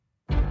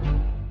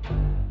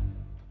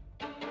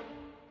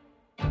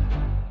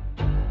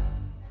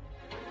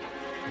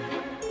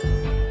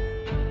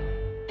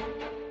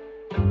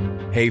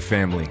Hey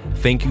family,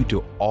 thank you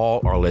to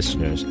all our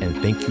listeners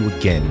and thank you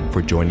again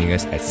for joining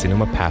us at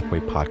Cinema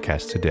Pathway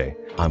Podcast today.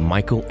 I'm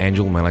Michael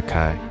Angel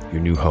Malachi,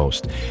 your new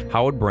host.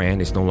 Howard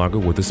Brand is no longer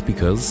with us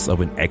because of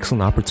an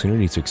excellent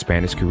opportunity to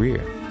expand his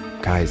career.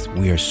 Guys,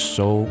 we are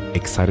so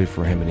excited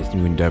for him and his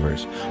new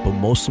endeavors, but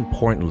most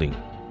importantly,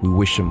 we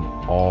wish him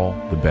all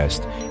the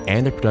best.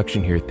 And the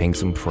production here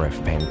thanks him for a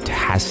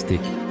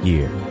fantastic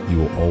year. You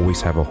will always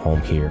have a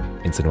home here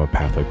in Cinema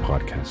Pathway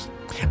Podcast.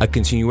 A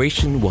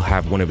continuation will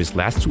have one of his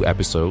last two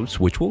episodes,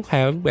 which we'll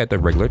have at the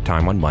regular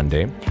time on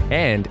Monday.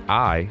 And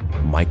I,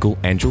 Michael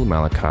Angel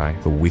Malachi,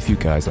 will with you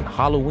guys on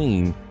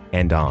Halloween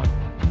and on.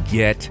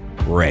 Get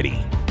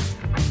ready.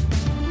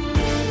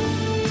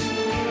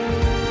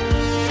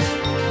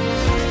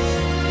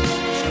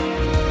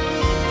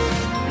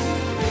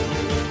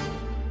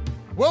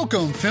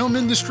 Welcome, film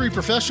industry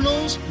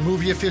professionals,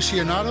 movie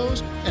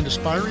aficionados, and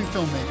aspiring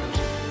filmmakers.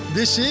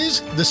 This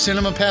is the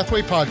Cinema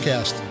Pathway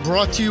Podcast,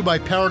 brought to you by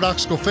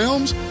Paradoxical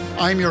Films.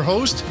 I'm your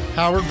host,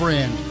 Howard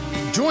Brand.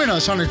 Join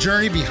us on a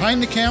journey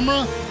behind the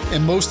camera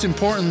and, most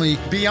importantly,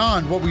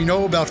 beyond what we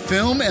know about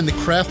film and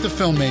the craft of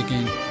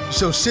filmmaking.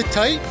 So sit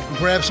tight,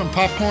 grab some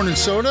popcorn and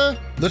soda.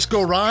 Let's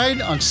go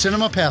ride on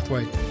Cinema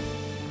Pathway.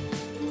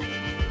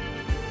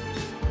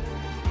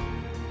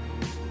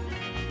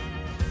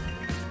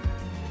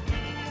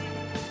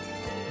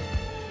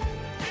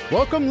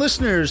 Welcome,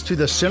 listeners, to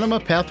the Cinema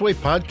Pathway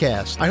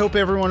Podcast. I hope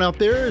everyone out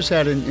there has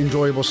had an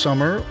enjoyable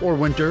summer or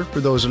winter for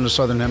those in the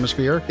Southern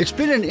Hemisphere. It's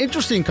been an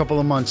interesting couple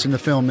of months in the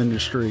film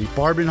industry.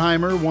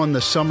 Barbenheimer won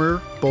the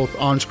summer, both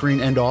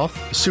on-screen and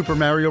off. Super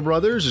Mario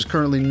Brothers is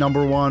currently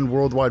 #1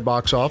 worldwide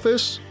box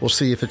office. We'll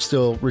see if it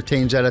still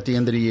retains that at the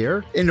end of the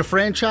year. In the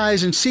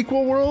franchise and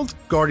sequel world,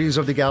 Guardians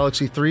of the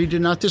Galaxy 3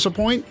 did not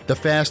disappoint. The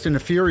Fast and the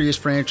Furious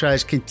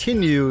franchise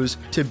continues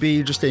to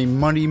be just a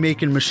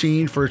money-making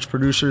machine for its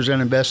producers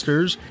and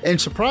investors. And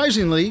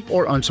surprisingly,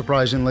 or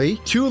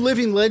unsurprisingly, two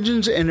living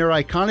legends and their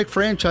iconic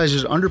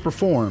franchises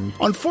underperformed.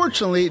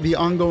 Unfortunately, the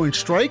ongoing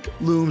strike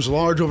looms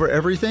large over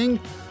everything,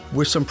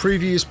 with some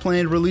previous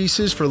planned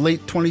releases for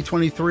late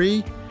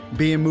 2023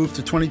 being moved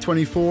to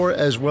 2024,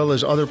 as well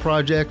as other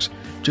projects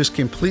just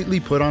completely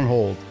put on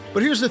hold.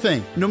 But here's the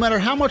thing, no matter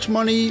how much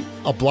money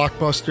a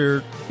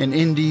blockbuster, an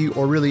indie,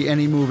 or really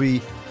any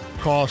movie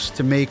costs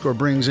to make or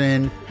brings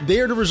in, they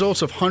are the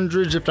results of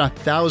hundreds, if not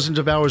thousands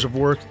of hours of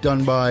work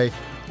done by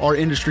our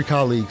industry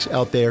colleagues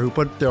out there who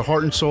put their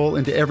heart and soul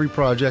into every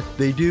project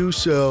they do,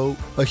 so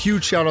a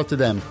huge shout out to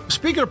them.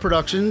 Speaking of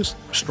productions,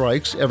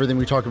 strikes, everything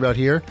we talk about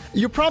here,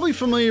 you're probably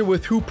familiar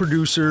with who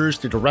producers,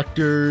 the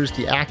directors,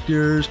 the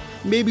actors,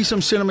 maybe some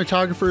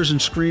cinematographers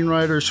and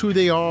screenwriters, who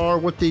they are,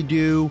 what they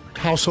do,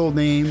 household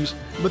names.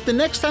 But the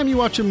next time you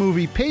watch a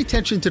movie, pay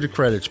attention to the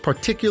credits,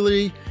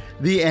 particularly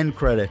the end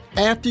credit.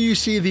 After you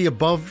see the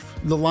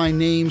above-the-line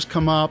names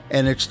come up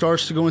and it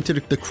starts to go into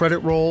the credit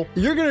roll,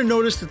 you're going to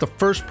notice that the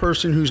first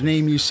person whose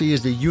name you see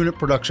is the Unit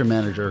Production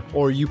Manager,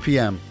 or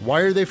UPM.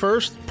 Why are they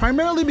first?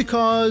 Primarily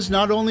because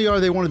not only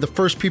are they one of the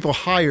first people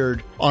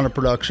hired on a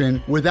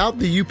production, without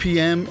the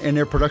UPM and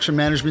their production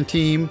management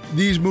team,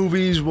 these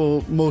movies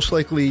will most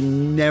likely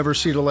never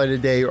see the light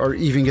of day or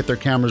even get their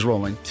cameras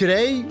rolling.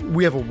 Today,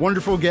 we have a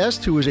wonderful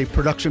guest who is a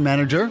production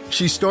manager.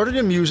 She started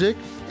in music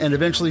and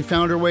eventually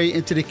found her way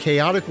into the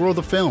chaotic world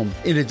of film.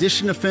 In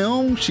addition to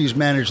film, she's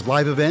managed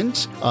live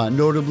events,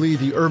 notably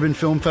the Urban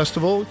Film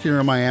Festival here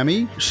in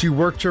Miami. She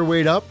worked her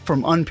way up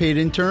from unpaid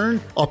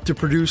intern up to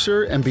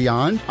producer and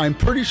beyond. I'm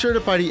pretty sure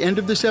that by the end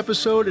of this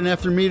episode and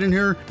after meeting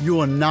her, you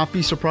will not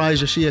be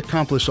surprised that she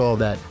accomplished all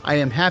that. I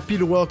am happy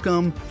to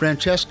welcome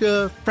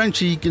Francesca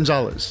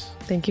Gonzalez.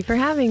 Thank you for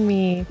having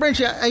me.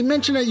 Francie, I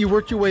mentioned that you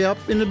worked your way up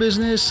in the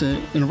business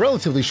in a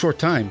relatively short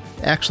time,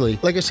 actually.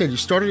 Like I said, you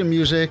started in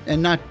music,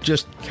 and not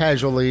just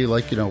casually,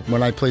 like,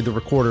 when I played the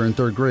recorder in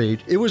third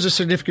grade. It was a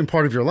significant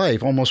part of your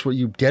life, almost what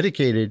you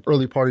dedicated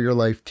early part of your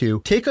life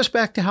to. Take us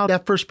back to how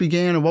that first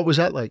began, and what was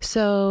that like?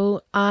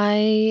 So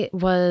I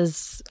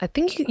was, I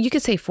think you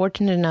could say,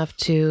 fortunate enough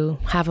to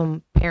have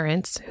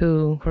parents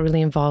who were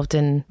really involved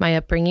in my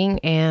upbringing,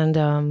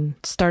 and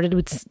started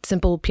with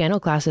simple piano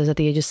classes at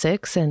the age of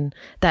 6, and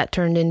that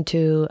turned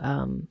into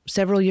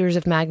several years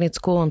of magnet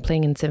school and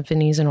playing in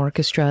symphonies and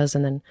orchestras,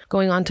 and then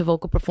going on to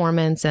vocal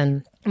performance.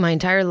 And my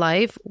entire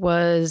life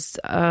was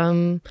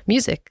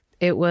music.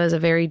 It was a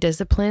very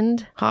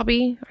disciplined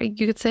hobby,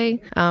 you could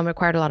say.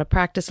 Required a lot of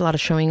practice, a lot of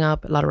showing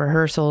up, a lot of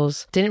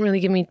rehearsals. Didn't really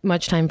give me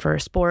much time for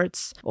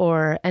sports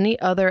or any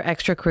other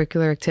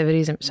extracurricular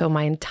activities. And so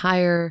my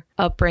entire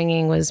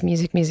upbringing was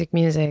music.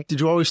 Did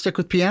you always stick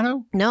with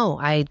piano? No,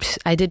 I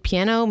did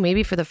piano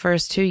maybe for the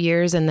first 2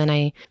 years, and then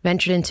I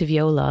ventured into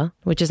viola,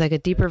 which is like a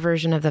deeper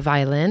version of the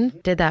violin.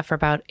 Did that for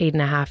about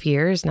 8.5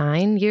 years,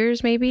 9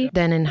 years maybe.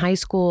 Then in high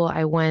school,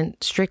 I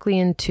went strictly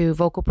into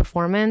vocal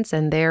performance,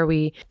 and there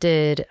we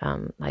did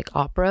like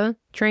opera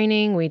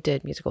training. We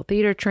did musical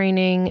theater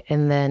training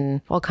and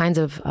then all kinds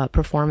of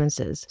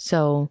performances.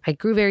 So I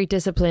grew very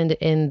disciplined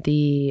in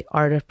the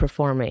art of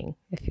performing,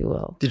 if you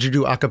will. Did you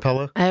do a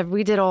cappella?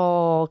 We did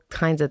all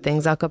kinds of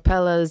things, a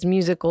cappellas,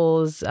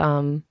 musicals,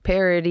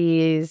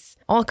 parodies,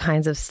 all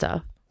kinds of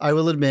stuff. I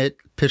will admit,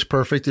 Pitch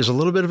Perfect is a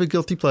little bit of a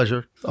guilty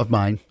pleasure of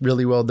mine.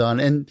 Really well done.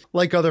 And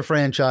like other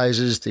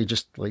franchises, they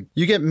just like,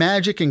 you get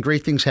magic and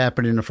great things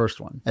happen in the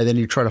first one. And then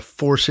you try to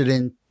force it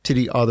into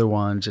the other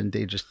ones and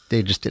they just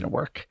didn't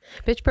work.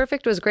 Pitch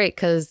Perfect was great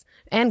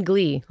and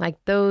Glee, like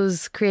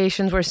those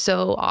creations were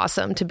so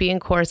awesome to be in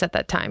chorus at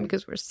that time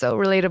because we're so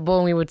relatable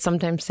and we would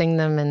sometimes sing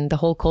them, and the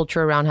whole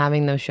culture around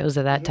having those shows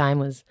at that time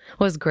was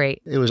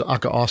great. It was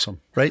awesome,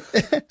 right?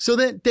 So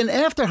then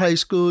after high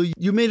school,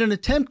 you made an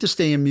attempt to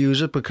stay in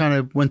music, but kind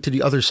of went to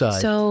the other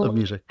side of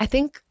music. I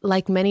think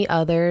like many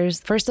others,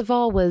 first of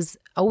all,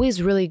 I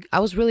was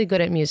really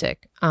good at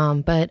music,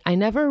 but I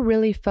never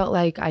really felt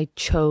like I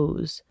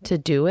chose to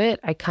do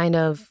it. I kind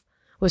of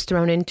was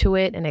thrown into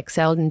it and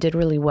excelled and did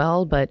really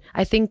well. But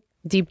I think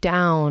deep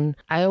down,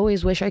 I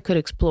always wish I could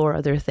explore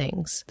other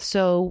things.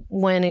 So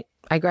when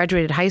I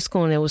graduated high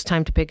school and it was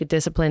time to pick a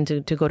discipline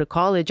to go to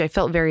college, I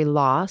felt very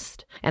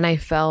lost and I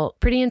felt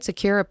pretty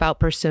insecure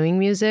about pursuing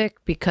music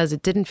because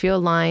it didn't feel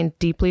aligned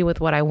deeply with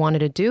what I wanted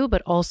to do.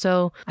 But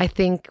also, I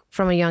think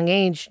from a young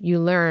age, you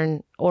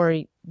learn,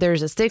 or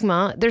there's a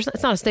stigma.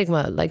 It's not a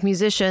stigma. Like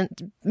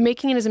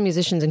making it as a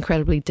musician is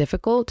incredibly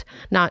difficult,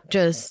 not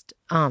just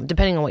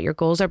depending on what your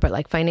goals are, but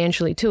like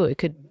financially too. It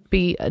could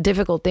be a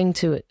difficult thing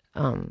to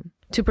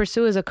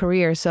pursue as a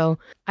career. So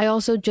I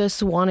also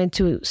just wanted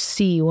to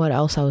see what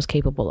else I was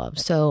capable of.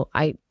 So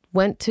I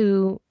went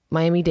to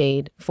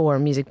Miami-Dade for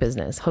music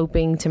business,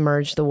 hoping to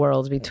merge the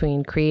worlds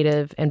between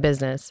creative and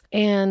business.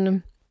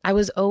 And I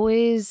was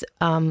always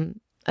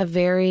a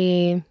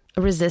very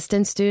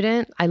resistant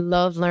student. I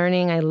loved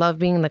learning. I loved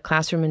being in the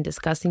classroom and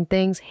discussing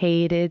things,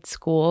 hated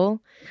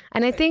school.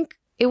 And I think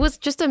it was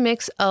just a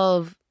mix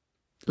of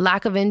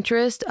lack of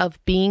interest of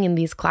being in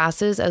these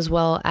classes as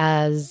well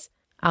as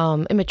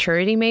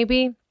immaturity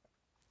maybe.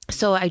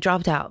 So I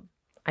dropped out.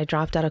 I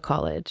dropped out of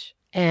college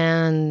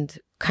and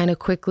kind of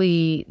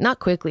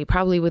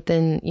probably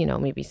within,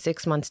 maybe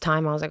 6 months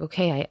time, I was like,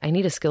 okay, I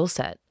need a skill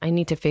set. I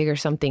need to figure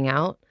something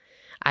out.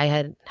 I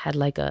had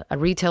like a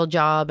retail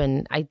job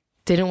and I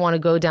didn't want to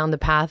go down the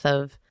path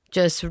of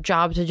just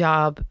job to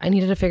job. I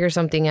needed to figure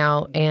something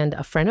out. And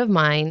a friend of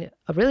mine,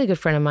 a really good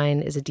friend of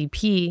mine, is a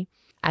DP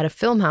at a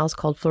film house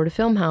called Florida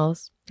Film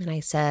House. And I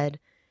said,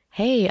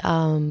 hey,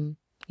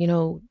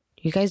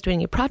 you guys doing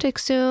your project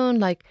soon?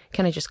 Like,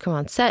 can I just come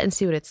on set and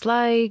see what it's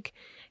like?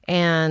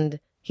 And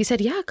he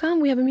said, yeah, come.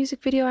 We have a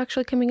music video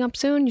actually coming up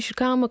soon. You should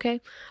come. Okay.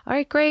 All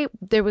right, great.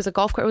 There was a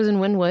golf course. It was in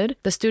Wynwood.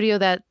 The studio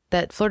that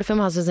Florida Film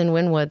House is in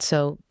Wynwood.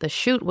 So the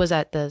shoot was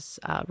at this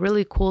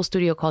really cool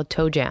studio called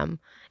Toe Jam.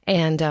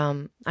 And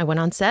I went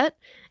on set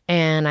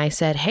and I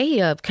said,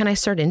 hey, can I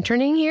start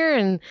interning here?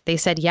 And they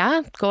said,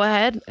 yeah, go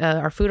ahead.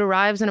 Our food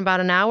arrives in about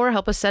an hour.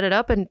 Help us set it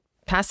up and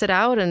pass it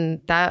out.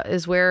 And that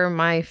is where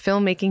my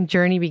filmmaking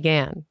journey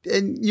began.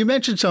 And you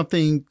mentioned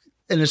something,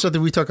 and it's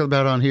something we talk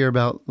about on here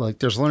about like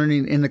there's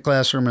learning in the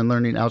classroom and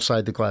learning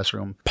outside the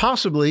classroom.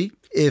 Possibly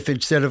if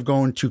instead of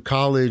going to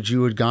college,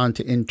 you had gone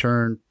to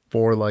intern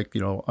for like,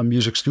 a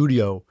music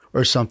studio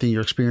or something,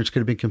 your experience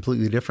could have been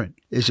completely different.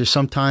 It's just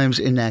sometimes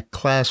in that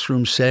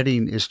classroom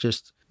setting, it's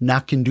just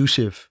not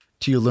conducive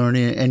to you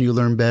learning, and you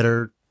learn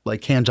better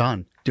like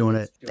hands-on doing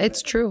it.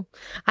 It's true.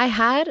 I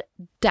had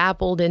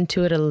dabbled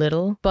into it a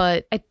little,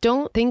 but I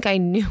don't think I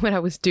knew what I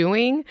was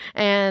doing.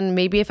 And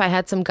maybe if I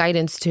had some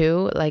guidance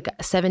too, like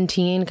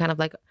 17, kind of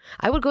like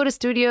I would go to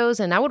studios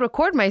and I would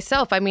record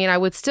myself. I mean, I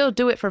would still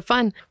do it for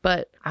fun,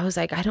 but I was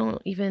like, I don't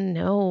even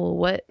know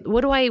what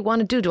do I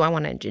want to do? Do I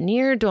want to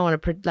engineer? Do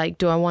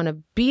I want to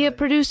be a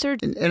producer?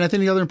 And I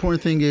think the other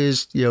important thing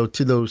is,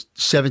 to those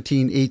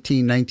 17,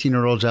 18,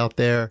 19-year-olds out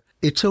there,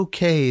 it's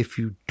okay if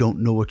you don't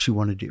know what you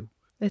want to do.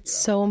 It's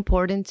so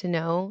important to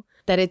know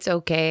that it's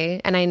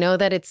okay. And I know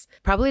that it's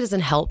probably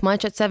doesn't help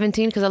much at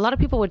 17 because a lot of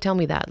people would tell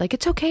me that, like,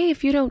 it's okay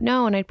if you don't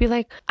know. And I'd be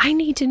like, I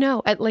need to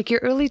know. At like your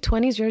early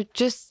 20s, you're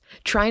just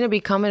trying to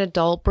become an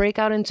adult, break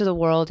out into the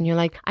world. And you're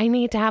like, I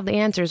need to have the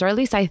answers, or at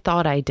least I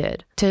thought I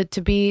did,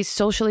 to be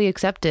socially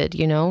accepted.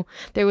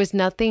 There was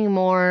nothing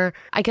more,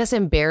 I guess,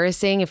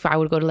 embarrassing if I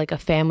would go to like a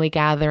family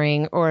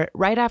gathering or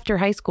right after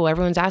high school,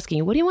 everyone's asking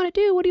you, what do you want to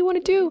do? What do you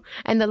want to do?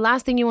 And the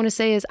last thing you want to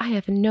say is, I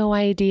have no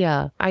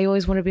idea. I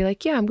always want to be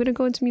like, yeah, I'm going to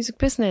go into music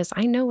business.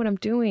 I know what I'm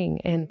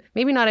doing. And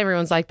maybe not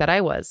everyone's like that.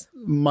 I was.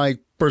 My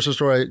personal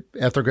story,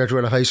 after I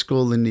graduated high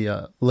school in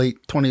the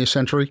late 20th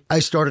century, I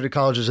started at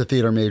college as a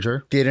theater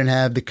major. Didn't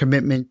have the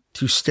commitment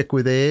to stick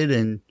with it.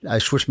 And I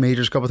switched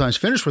majors a couple of times,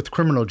 finished with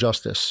criminal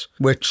justice,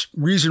 which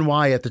reason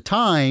why at the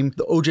time,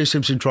 the O.J.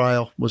 Simpson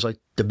trial was like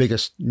the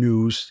biggest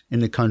news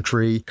in the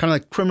country. Kind of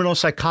like criminal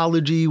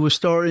psychology was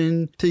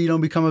starting to,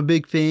 become a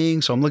big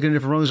thing. So I'm looking at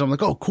different roles. I'm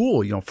like, oh,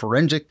 cool.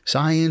 Forensic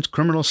science,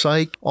 criminal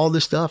psych, all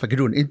this stuff. I could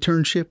do an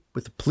internship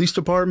with the police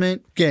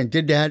department. Again,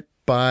 did that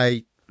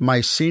by my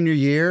senior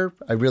year,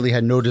 I really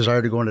had no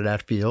desire to go into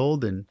that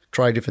field and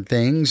try different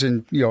things.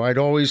 And, I'd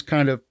always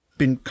kind of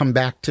come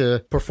back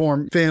to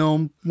perform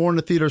film, more on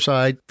the theater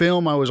side.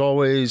 Film, I was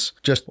always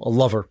just a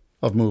lover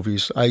of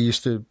movies. I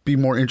used to be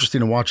more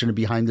interested in watching the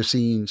behind the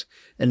scenes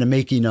and the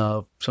making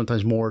of,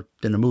 sometimes more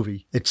than the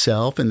movie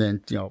itself. And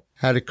then,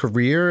 had a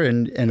career,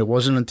 and it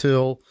wasn't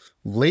until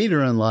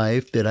later in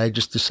life that I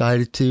just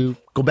decided to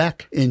go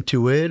back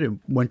into it and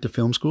went to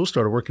film school,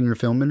 started working in the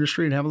film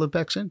industry, and haven't looked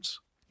back since.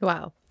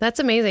 Wow. That's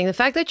amazing. The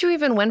fact that you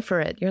even went for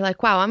it. You're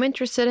like, wow, I'm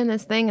interested in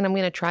this thing and I'm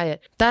going to try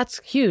it.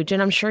 That's huge.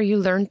 And I'm sure you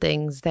learned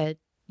things that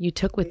you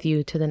took with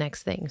you to the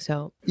next thing.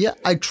 So yeah,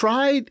 I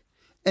tried.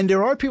 And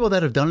there are people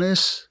that have done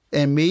this.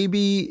 And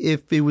maybe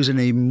if it was in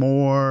a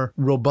more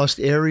robust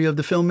area of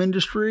the film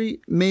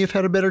industry, may have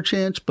had a better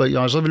chance. But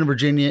I was living in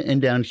Virginia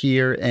and down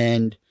here,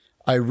 and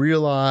I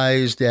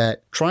realized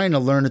that trying to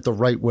learn it the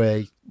right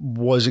way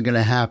wasn't going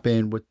to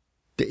happen with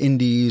the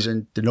indies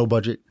and the no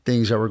budget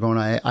things that were going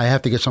on. I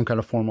have to get some kind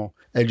of formal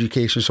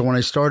education. So when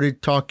I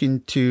started looking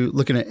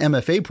at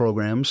MFA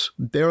programs,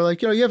 they were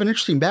like, you have an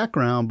interesting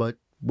background, but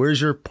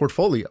where's your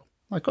portfolio?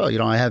 Like, oh,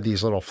 I have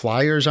these little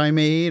flyers I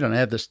made, and I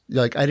have this,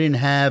 I didn't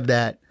have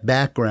that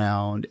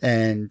background.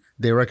 And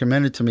they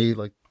recommended to me,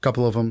 a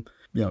couple of them,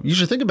 you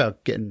should think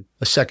about getting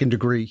a second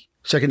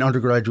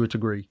undergraduate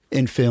degree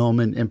in film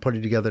and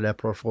putting together that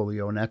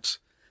portfolio. And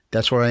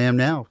that's where I am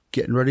now,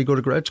 getting ready to go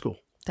to grad school.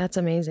 That's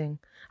amazing.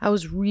 I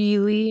was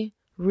really,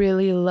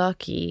 really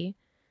lucky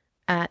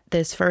at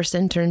this first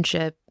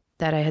internship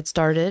that I had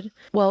started.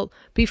 Well,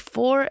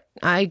 before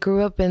I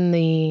grew up in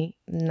the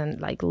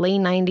late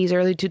 90s,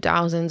 early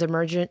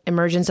 2000s,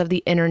 emergence of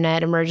the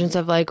internet, emergence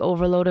of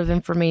overload of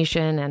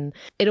information. And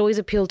it always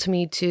appealed to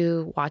me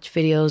to watch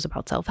videos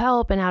about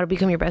self-help and how to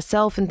become your best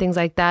self and things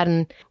like that.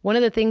 And one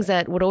of the things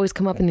that would always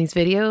come up in these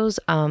videos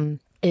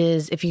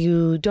is if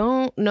you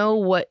don't know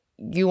what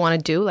you want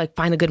to do,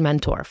 find a good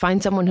mentor,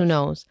 find someone who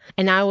knows.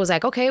 And I was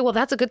like, okay, well,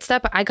 that's a good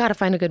step. I got to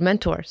find a good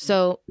mentor.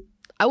 So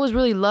I was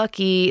really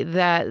lucky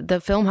that the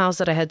film house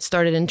that I had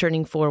started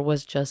interning for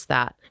was just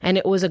that. And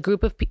it is a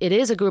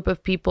group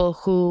of people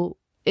who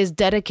is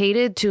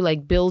dedicated to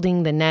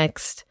building the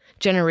next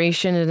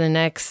generation and the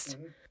next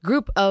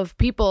group of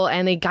people.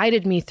 And they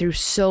guided me through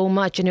so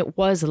much. And it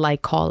was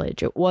like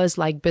college. It was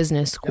like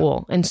business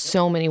school in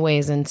so many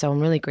ways. And so I'm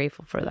really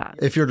grateful for that.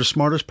 If you're the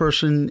smartest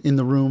person in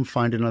the room,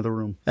 find another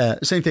room.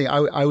 Same thing.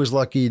 I was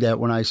lucky that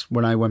when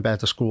I went back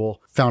to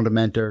school, found a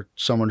mentor,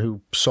 someone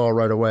who saw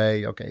right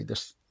away, okay,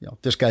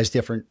 this guy's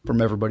different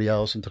from everybody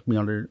else, and took me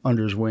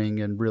under his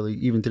wing. And really,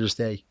 even to this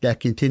day,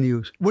 that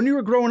continues. When you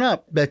were growing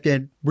up back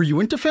then, were you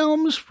into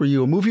films? Were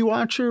you a movie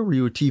watcher? Were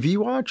you a TV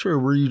watcher? Or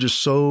were you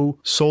just so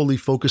solely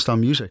focused on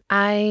music?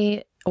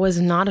 I was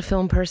not a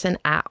film person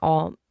at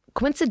all.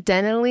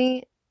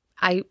 Coincidentally,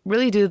 I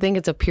really do think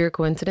it's a pure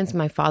coincidence.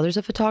 My father's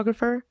a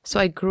photographer, so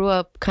I grew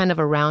up kind of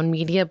around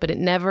media, but it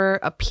never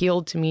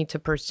appealed to me to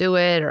pursue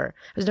it, or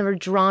I was never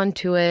drawn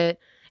to it.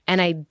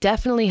 And I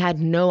definitely had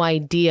no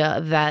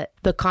idea that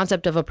the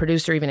concept of a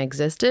producer even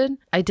existed.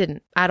 I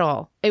didn't at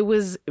all. It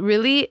was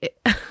really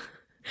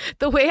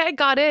the way I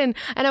got in.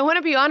 And I want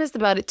to be honest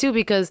about it too,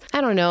 because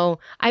I don't know.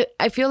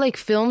 I feel like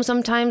film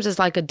sometimes is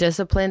like a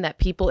discipline that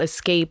people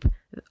escape,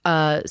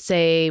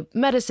 say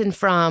medicine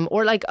from,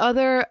 or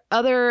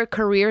other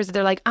careers that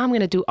they're like, I'm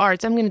going to do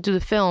arts. I'm going to do the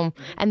film.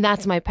 And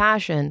that's my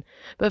passion.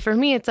 But for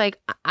me, it's like,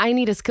 I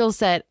need a skill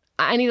set.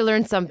 I need to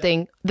learn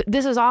something.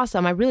 This is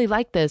awesome. I really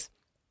like this.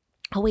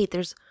 Oh, wait,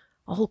 there's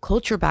a whole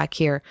culture back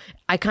here.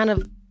 I kind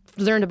of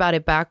learned about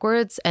it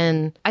backwards.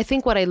 And I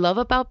think what I love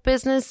about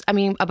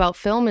about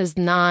film is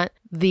not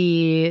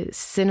the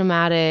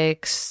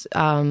cinematics,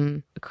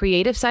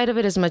 creative side of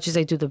it as much as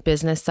I do the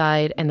business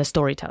side and the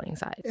storytelling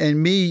side.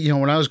 And me,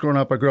 when I was growing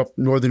up, I grew up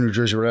in northern New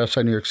Jersey, right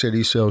outside New York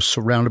City, so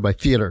surrounded by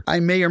theater. I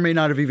may or may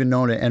not have even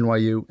known at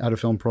NYU had a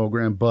film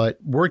program, but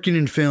working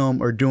in film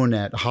or doing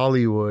that,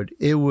 Hollywood,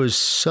 it was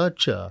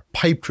such a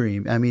pipe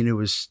dream. I mean, it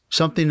was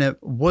something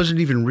that wasn't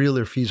even real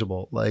or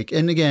feasible.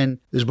 And again,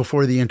 this is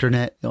before the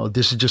internet.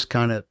 This is just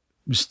kind of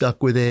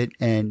stuck with it.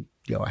 And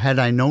had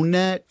I known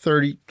that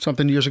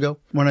 30-something years ago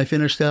when I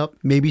finished up,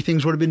 maybe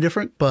things would have been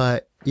different.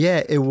 But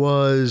yeah, it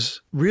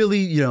was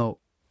really,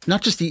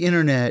 not just the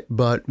internet,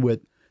 but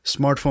with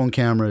smartphone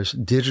cameras,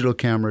 digital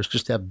cameras,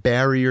 just that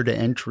barrier to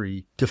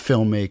entry to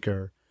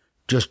filmmaker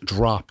just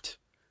dropped,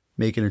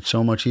 making it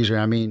so much easier.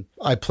 I mean,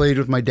 I played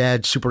with my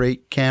dad's Super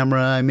 8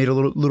 camera. I made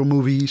little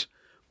movies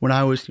when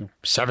I was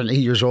 7, 8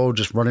 years old,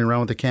 just running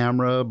around with the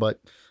camera. But,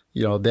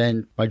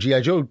 then my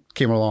G.I. Joe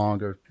came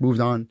along or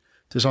moved on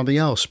to something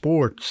else,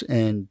 sports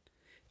and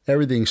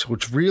everything. So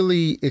it's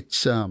really,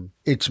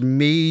 it's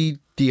made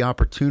the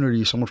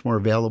opportunity so much more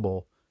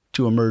available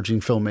to emerging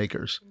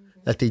filmmakers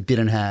that they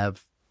didn't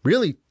have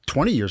really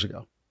 20 years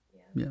ago.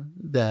 Yeah.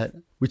 That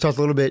we talked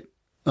a little bit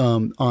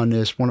on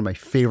this. One of my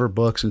favorite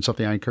books, and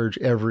something I encourage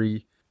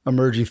every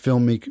emerging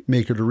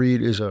filmmaker to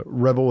read, is A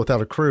Rebel Without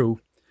a Crew.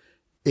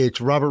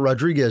 It's Robert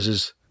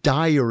Rodriguez's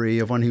diary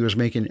of when he was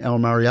making El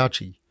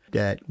Mariachi,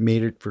 that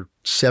made it for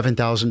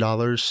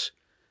 $7,000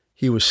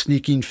 he was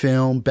sneaking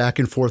film back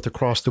and forth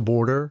across the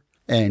border,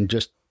 and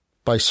just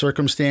by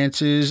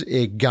circumstances,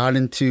 it got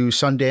into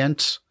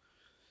Sundance,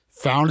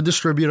 found a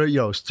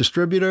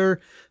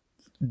distributor,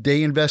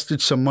 they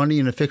invested some money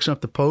into fixing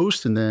up the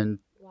post, and then,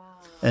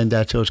 and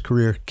that's how his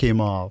career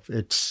came off.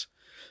 It's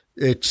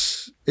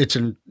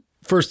an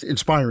first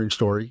inspiring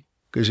story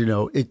because,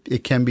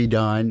 it can be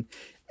done.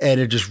 And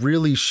it just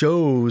really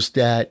shows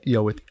that,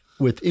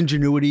 with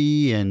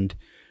ingenuity and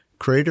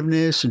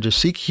creativeness and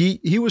just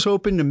he was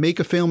hoping to make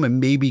a film and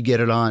maybe get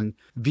it on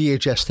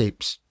VHS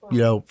tapes,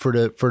 for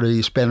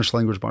the Spanish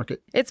language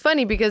market. It's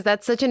funny because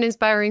that's such an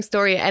inspiring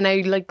story. And I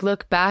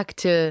look back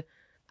to,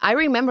 I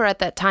remember at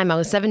that time I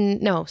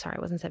wasn't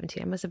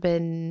 17. I must have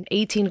been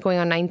 18 going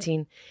on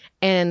 19.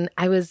 And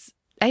I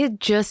had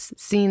just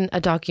seen a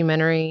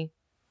documentary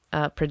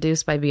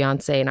produced by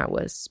Beyonce, and I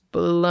was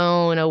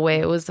blown away.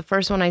 It was the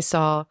first one I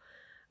saw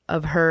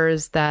of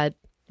hers that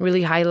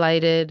really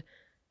highlighted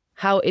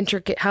how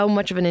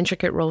much of an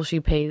intricate role she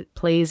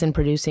plays in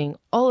producing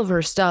all of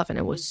her stuff, and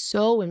I was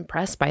so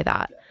impressed by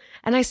that.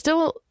 And I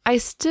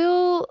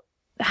still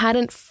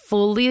hadn't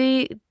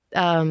fully,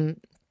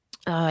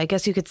 I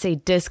guess you could say,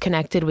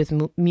 disconnected with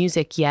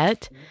music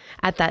yet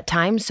at that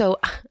time. So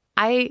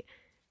I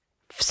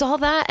saw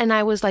that and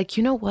I was like,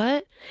 you know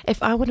what?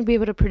 If I want to be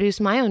able to produce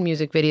my own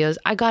music videos,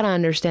 I got to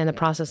understand the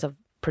process of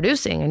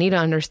producing. I need to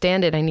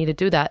understand it. I need to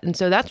do that. And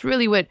so that's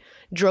really what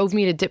drove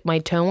me to dip my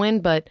toe in.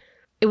 But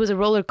it was a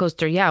roller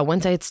coaster. Yeah.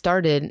 Once I had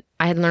started,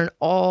 I had learned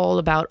all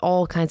about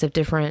all kinds of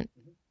different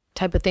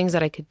type of things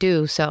that I could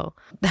do. So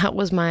that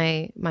was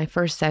my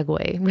first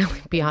segue, really,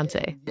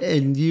 Beyonce.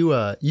 And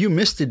you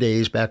missed the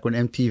days back when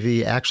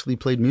MTV actually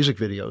played music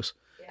videos.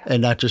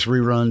 And not just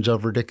reruns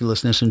of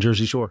ridiculousness in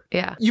Jersey Shore.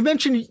 Yeah. You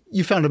mentioned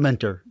you found a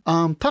mentor.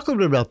 Talk a little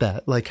bit about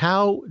that. Like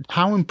how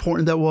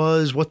important that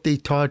was, what they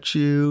taught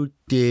you.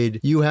 Did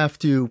you have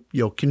to,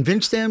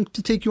 convince them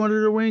to take you under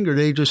their wing, or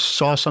they just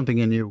saw something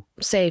in you?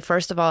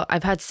 First of all,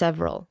 I've had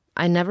several.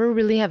 I never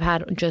really have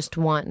had just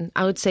one.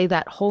 I would say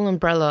that whole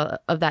umbrella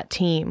of that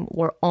team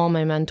were all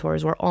my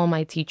mentors, were all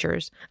my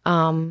teachers.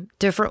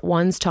 Different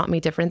ones taught me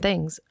different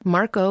things.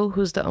 Marco,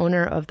 who's the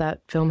owner of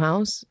that film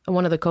house,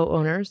 one of the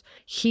co-owners,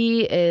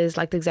 he is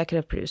like the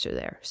executive producer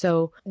there.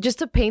 So just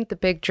to paint the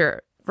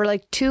picture, for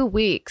like 2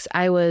 weeks,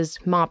 I was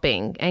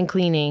mopping and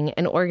cleaning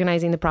and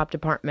organizing the prop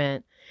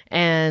department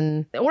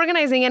and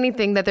organizing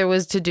anything that there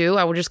was to do.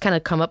 I would just kind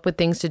of come up with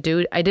things to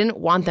do. I didn't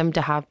want them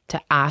to have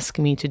to ask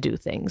me to do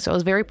things. So I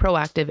was a very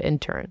proactive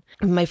intern.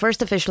 My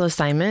first official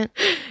assignment,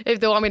 if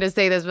they want me to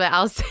say this, but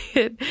I'll say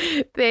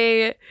it,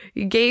 they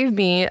gave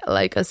me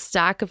like a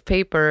stack of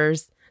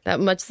papers that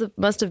must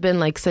have been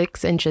like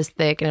 6 inches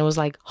thick. And it was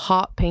like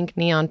hot pink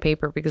neon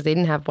paper because they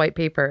didn't have white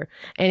paper.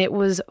 And it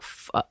was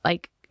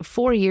like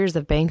 4 years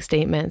of bank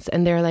statements.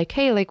 And they're like,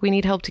 hey, like we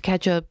need help to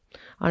catch up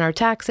on our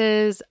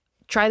taxes.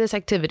 Try this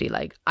activity,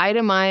 like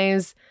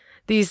itemize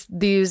this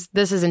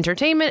is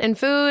entertainment and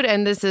food,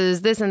 and this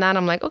is this and that.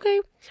 I'm like,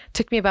 okay.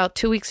 Took me about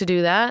 2 weeks to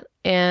do that.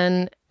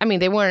 And I mean,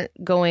 they weren't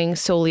going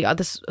solely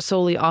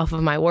off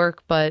of my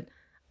work, but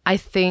I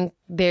think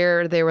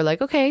they were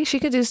like, okay, she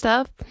could do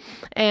stuff.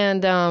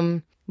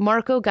 And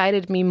Marco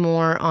guided me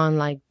more on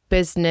like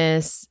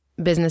business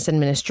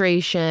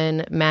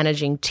administration,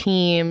 managing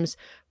teams,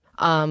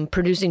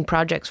 producing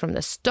projects from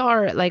the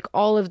start, like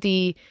all of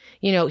the,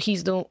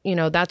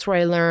 that's where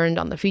I learned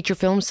on the feature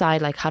film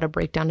side, like how to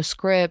break down a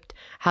script,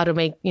 how to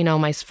make,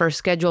 my first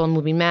schedule and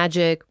movie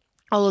magic.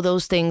 All of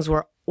those things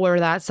were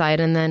that side.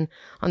 And then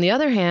on the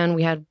other hand,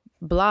 we had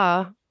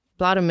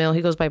Blademil,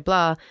 he goes by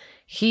Blah.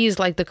 He's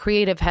like the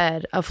creative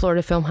head of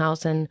Florida Film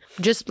House. And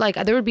just like,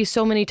 there would be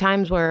so many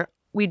times where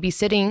we'd be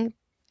sitting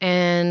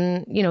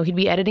and, he'd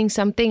be editing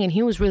something and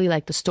he was really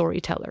like the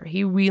storyteller.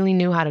 He really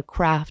knew how to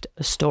craft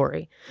a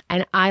story.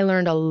 And I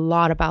learned a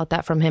lot about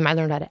that from him. I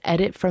learned how to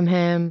edit from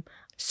him.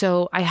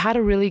 So I had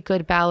a really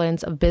good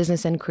balance of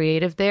business and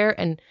creative there.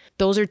 And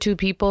those are two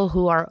people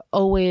who are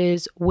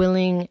always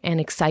willing and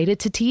excited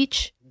to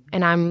teach.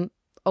 And I'm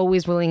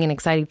always willing and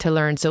excited to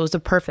learn. So it was a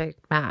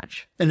perfect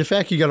match. And the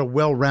fact you got a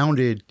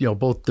well-rounded,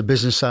 both the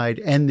business side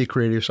and the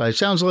creative side,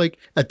 sounds like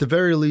at the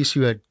very least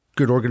you had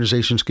good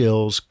organization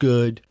skills,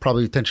 good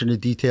probably attention to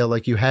detail,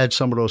 like you had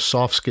some of those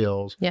soft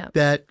skills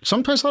that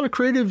sometimes a lot of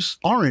creatives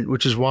aren't,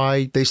 which is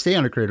why they stay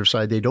on the creative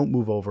side. They don't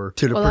move over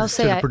to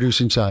the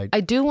producing side.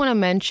 I do want to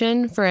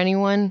mention for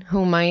anyone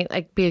who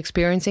might be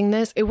experiencing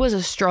this, it was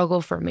a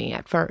struggle for me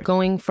at first.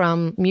 Going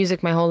from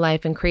music my whole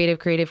life and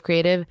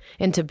creative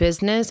into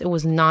business, it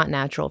was not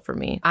natural for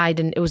me.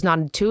 It was not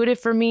intuitive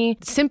for me.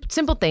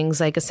 Simple things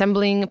like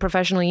assembling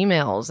professional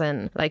emails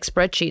and like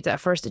spreadsheets at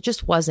first, it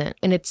just wasn't.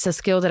 And it's a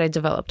skill that I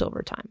developed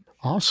over time.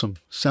 Awesome.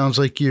 Sounds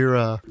like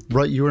you're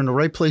right. You were in the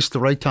right place at the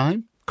right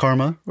time.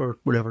 Karma or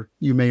whatever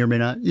you may or may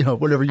not,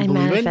 whatever you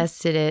believe in.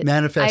 Manifested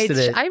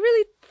it. I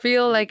really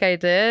feel like I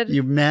did.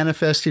 You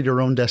manifested your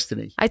own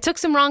destiny. I took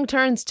some wrong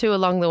turns too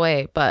along the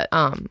way, but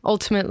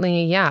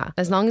ultimately, yeah.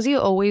 As long as you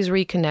always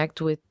reconnect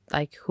with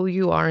like who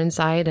you are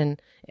inside,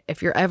 and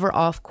if you're ever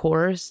off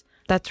course,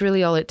 that's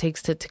really all it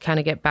takes to kind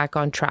of get back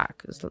on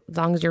track, as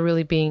long as you're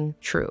really being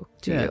true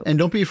to you. And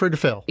don't be afraid to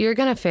fail. You're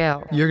going to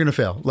fail. You're going to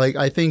fail. Like,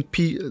 I think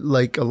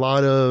like a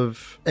lot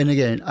of, and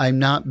again, I'm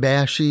not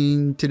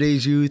bashing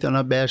today's youth. I'm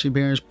not bashing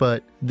parents,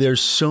 but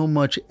there's so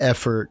much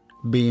effort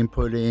being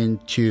put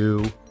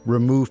into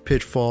remove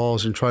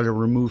pitfalls and try to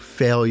remove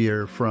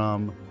failure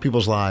from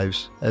people's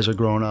lives as they're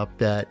growing up,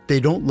 that they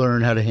don't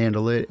learn how to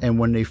handle it. And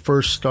when they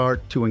first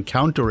start to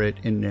encounter it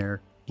in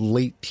their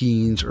late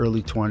teens,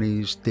 early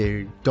 20s,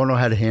 they don't know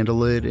how to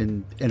handle it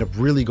and end up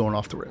really going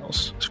off the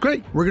rails. It's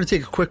great. We're going to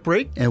take a quick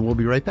break and we'll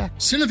be right back.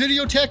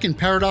 Cinevideotech and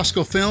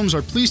Paradoxical Films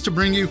are pleased to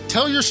bring you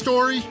Tell Your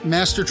Story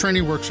Master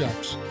Training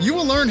Workshops. You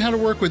will learn how to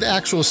work with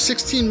actual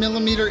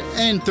 16mm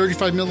and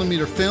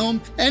 35mm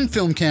film and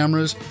film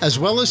cameras, as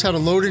well as how to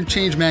load and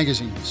change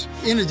magazines.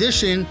 In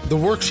addition, the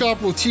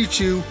workshop will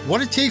teach you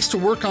what it takes to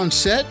work on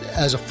set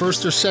as a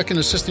first or second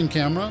assistant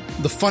camera,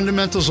 the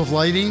fundamentals of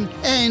lighting,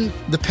 and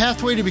the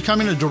pathway to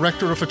becoming a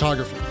director of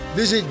photography.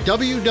 Visit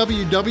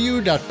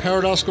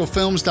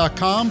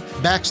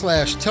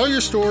www.paradoxicalfilms.com/tell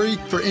your story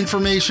for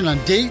information on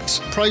dates,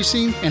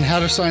 pricing, and how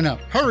to sign up.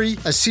 Hurry,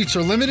 as seats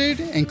are limited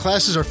and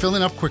classes are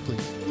filling up quickly.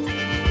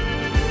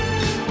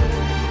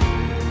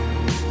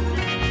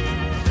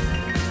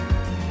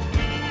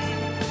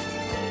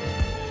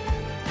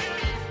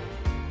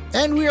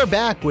 And we are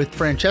back with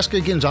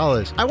Francesca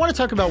Gonzalez. I want to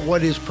talk about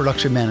what is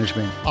production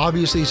management.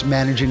 Obviously, it's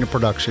managing the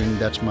production.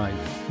 That's my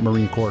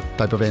Marine Corps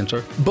type of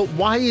answer. But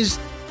why is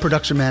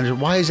production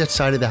management, why is that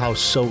side of the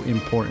house so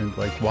important?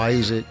 Like, why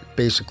is it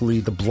basically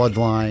the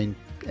bloodline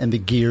and the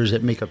gears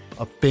that make a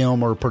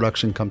film or a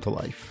production come to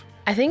life?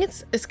 I think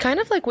it's kind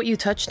of like what you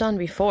touched on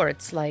before.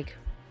 It's like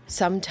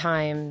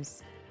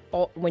sometimes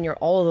when you're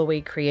all the way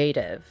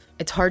creative,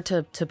 it's hard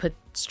to put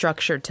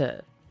structure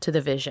to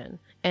the vision.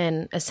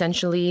 And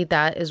essentially,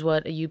 that is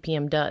what a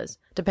UPM does.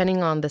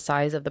 Depending on the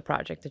size of the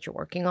project that you're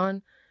working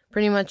on,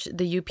 pretty much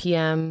the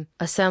UPM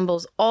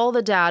assembles all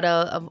the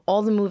data of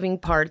all the moving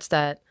parts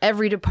that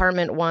every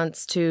department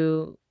wants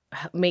to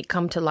make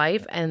come to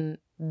life, and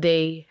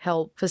they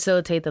help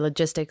facilitate the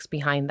logistics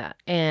behind that.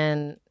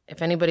 And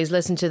if anybody's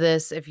listened to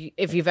this,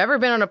 if you've ever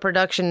been on a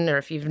production, or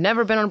if you've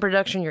never been on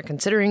production, you're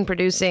considering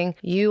producing,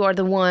 you are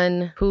the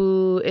one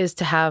who is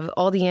to have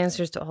all the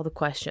answers to all the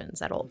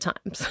questions at all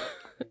times.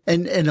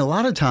 And a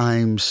lot of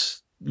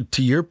times,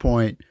 to your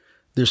point,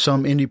 there's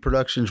some indie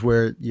productions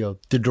where,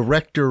 the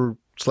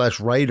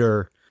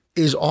director/writer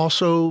is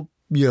also,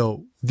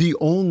 the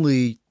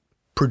only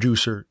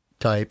producer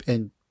type.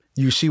 And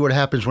you see what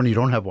happens when you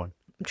don't have one.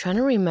 I'm trying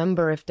to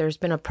remember if there's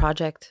been a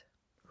project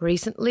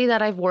recently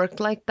that I've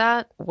worked like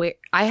that, where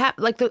I have,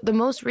 like, the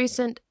most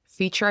recent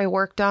feature I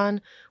worked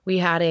on, we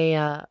had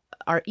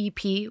our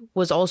EP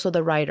was also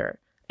the writer,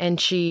 and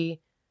she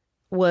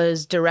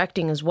was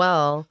directing as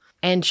well.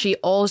 And she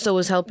also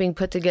was helping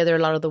put together a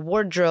lot of the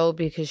wardrobe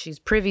because she's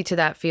privy to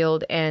that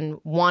field and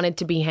wanted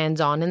to be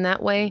hands-on in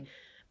that way.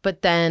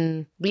 But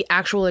then the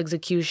actual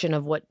execution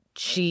of what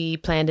she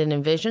planned and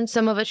envisioned,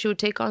 some of it she would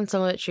take on,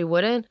 some of it she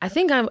wouldn't. I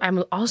think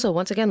I'm also,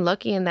 once again,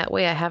 lucky in that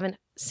way. I haven't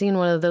seen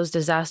one of those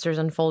disasters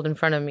unfold in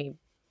front of me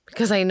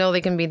because I know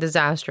they can be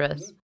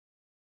disastrous.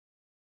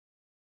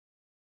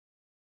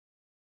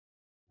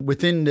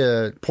 Within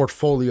the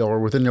portfolio or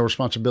within the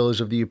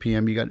responsibilities of the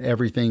UPM, you got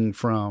everything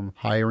from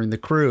hiring the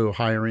crew,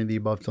 hiring the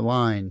above the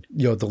line,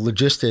 the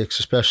logistics,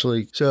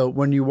 especially. So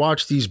when you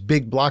watch these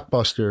big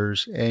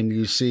blockbusters and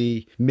you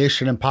see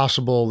Mission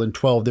Impossible in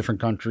 12 different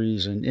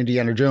countries and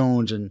Indiana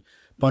Jones and a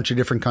bunch of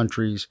different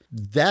countries,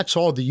 that's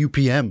all the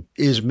UPM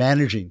is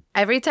managing.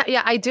 Every time,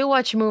 yeah, I do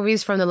watch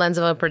movies from the lens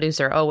of a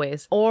producer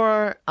always,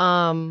 or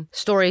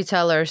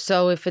storyteller.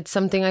 So if it's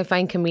something I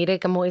find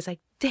comedic, I'm always like,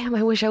 damn,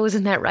 I wish I was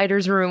in that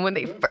writer's room when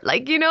they,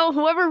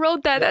 whoever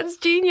wrote that, that's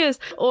genius.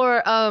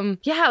 Or,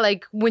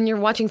 like when you're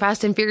watching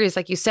Fast and Furious,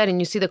 like you said, and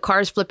you see the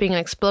cars flipping and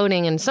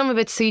exploding, and some of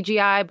it's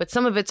CGI, but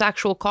some of it's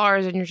actual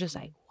cars, and you're just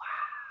like,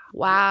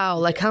 wow,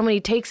 like how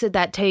many takes did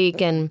that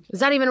take? And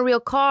is that even a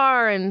real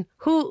car? And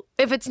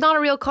if it's not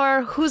a real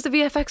car, who's the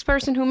VFX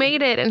person who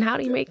made it? And how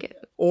do you make it?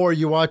 Or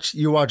you watch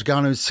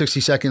Gone in 60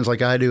 Seconds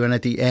like I do, and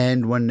at the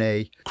end when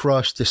they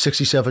crush the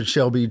 67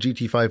 Shelby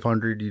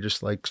GT500, you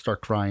just like start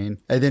crying.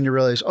 And then you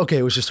realize, okay,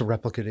 it was just a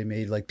replica. They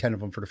made like 10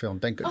 of them for the film.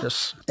 Thank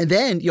goodness. And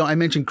then, I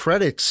mentioned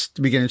credits at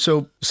the beginning.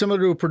 So similar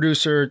to a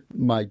producer,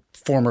 my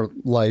former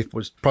life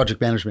was project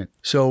management.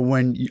 So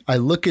when I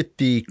look at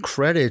the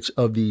credits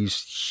of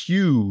these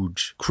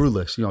huge crew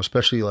lists,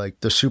 especially like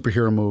the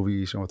superhero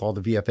movies and with all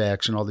the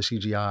VFX and all the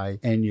CGI,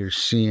 and you're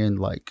seeing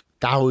like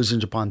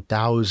thousands upon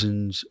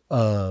thousands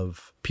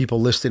of people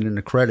listed in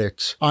the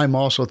credits, I'm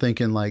also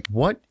thinking like,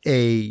 what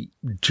a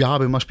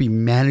job it must be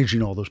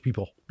managing all those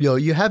people.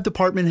 You have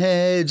department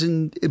heads,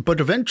 but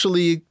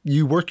eventually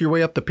you work your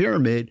way up the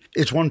pyramid.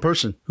 It's one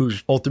person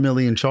who's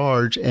ultimately in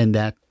charge, and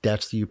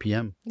that's the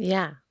UPM.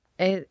 Yeah.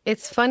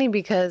 It's funny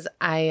because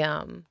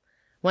when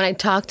I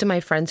talk to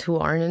my friends who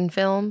aren't in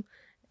film,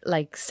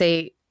 like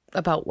say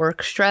about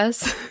work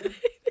stress,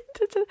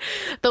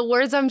 the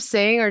words I'm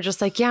saying are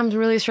just like, yeah, I'm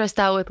really stressed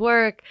out with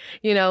work,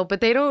 but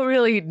they don't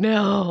really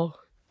know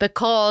the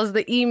calls,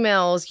 the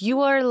emails. You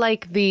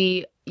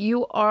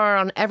are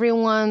on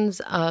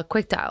everyone's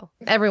quick dial.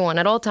 Everyone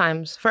at all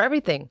times for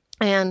everything.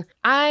 And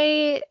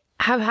I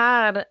have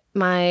had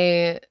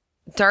my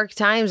dark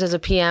times as a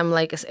PM.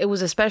 Like, it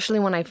was especially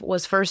when I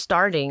was first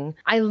starting.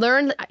 I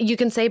learned, you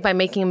can say, by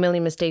making a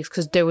million mistakes,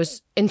 because there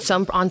was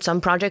on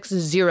some projects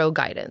zero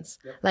guidance.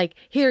 Yep. Like,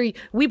 here,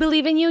 we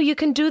believe in you. You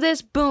can do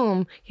this.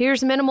 Boom.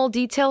 Here's minimal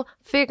detail.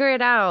 Figure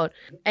it out.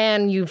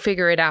 And you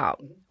figure it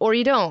out, or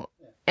you don't.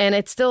 And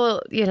it's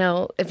still,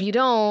 if you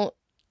don't,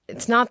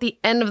 it's not the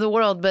end of the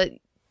world, but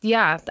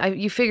yeah,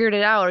 you figured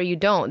it out or you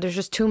don't. There's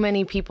just too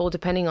many people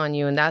depending on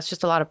you, and that's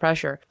just a lot of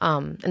pressure.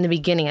 In the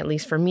beginning, at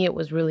least for me, it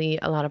was really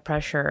a lot of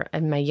pressure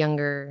in my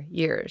younger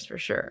years, for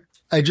sure.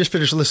 I just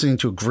finished listening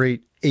to a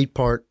great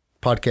 8-part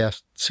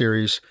podcast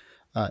series.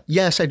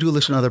 Yes, I do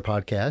listen to other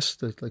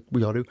podcasts, like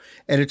we all do,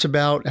 and it's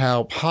about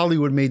how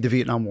Hollywood made the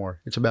Vietnam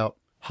War. It's about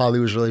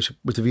Hollywood's relationship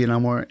with the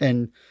Vietnam War,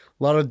 and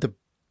a lot of the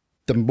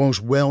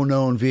most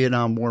well-known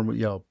Vietnam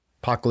War,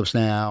 Apocalypse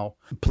Now,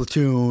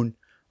 Platoon.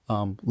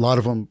 A lot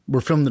of them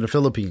were filmed in the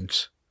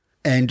Philippines,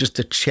 and just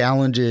the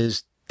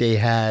challenges they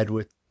had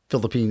with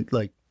Philippine,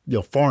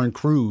 foreign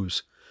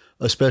crews,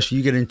 especially.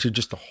 You get into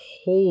just a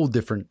whole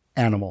different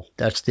animal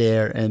that's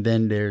there. And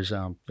then there's,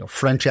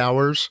 French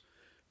hours,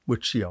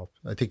 which,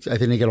 I think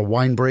they get a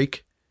wine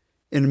break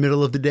in the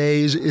middle of the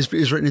day is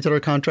written into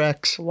their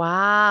contracts.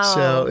 Wow.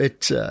 So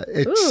it's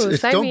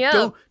sign me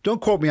up.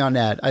 Don't quote me on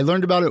that. I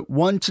learned about it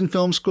once in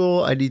film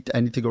school. I need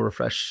to go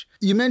refresh.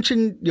 You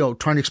mentioned,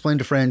 trying to explain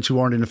to friends who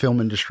aren't in the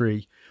film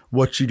industry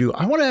what you do.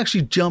 I want to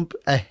actually jump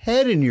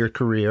ahead in your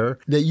career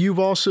that you've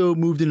also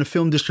moved into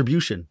film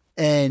distribution.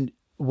 And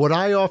what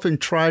I often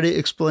try to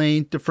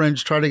explain to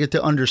friends, try to get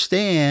to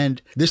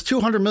understand, this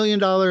 $200 million,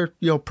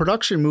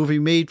 production movie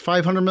made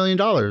 $500 million.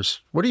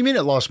 What do you mean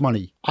it lost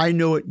money? I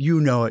know it. You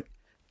know it.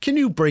 Can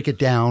you break it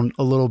down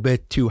a little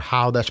bit to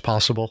how that's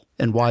possible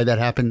and why that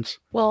happens?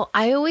 Well,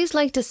 I always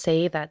like to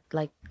say that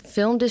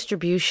film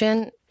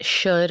distribution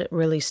should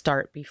really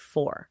start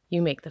before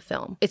you make the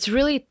film. It's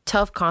really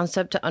tough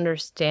concept to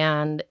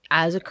understand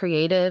as a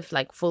creative,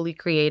 fully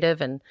creative,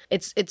 and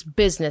it's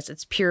business.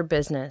 It's pure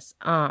business.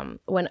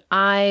 When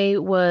I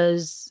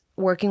was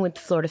working with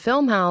Florida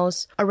Film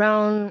House,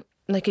 around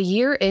a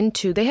year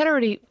into, they had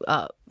already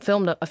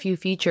filmed a few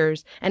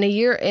features, and a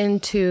year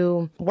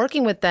into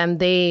working with them,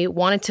 they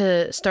wanted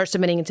to start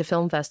submitting into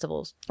film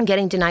festivals.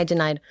 Getting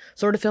denied.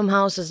 Florida Film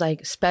House's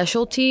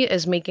specialty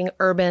is making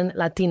urban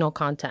Latino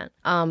content.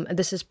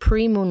 This is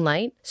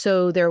pre-Moonlight,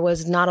 so there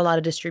was not a lot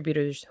of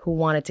distributors who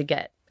wanted to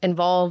get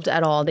involved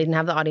at all. They didn't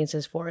have the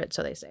audiences for it,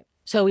 so they say.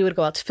 So we would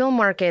go out to film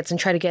markets and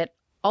try to get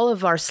all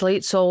of our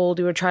slate sold.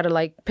 We would try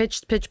to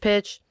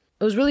pitch.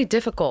 It was really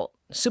difficult,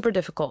 super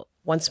difficult.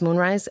 Once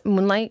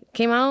Moonlight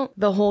came out,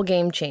 the whole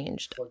game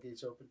changed.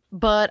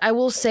 But I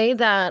will say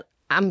that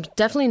I'm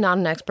definitely not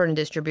an expert in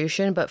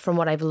distribution, but from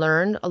what I've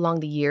learned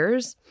along the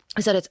years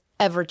is that it's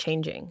ever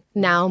changing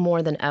now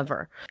more than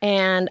ever.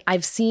 And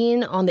I've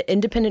seen on the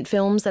independent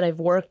films that I've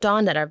worked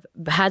on that I've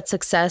had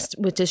success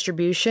with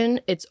distribution,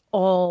 it's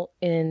all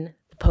in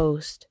the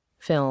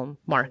post-film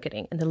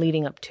marketing and the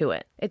leading up to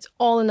it. It's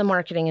all in the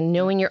marketing and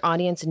knowing your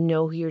audience and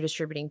know who you're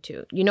distributing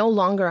to. You no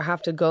longer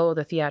have to go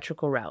the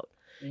theatrical route.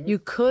 You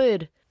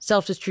could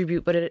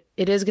self-distribute, but it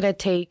is going to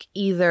take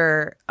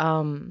either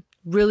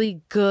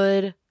really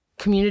good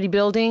community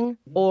building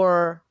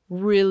or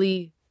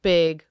really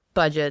big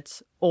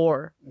budgets,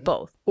 or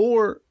both.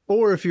 Or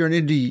if you're an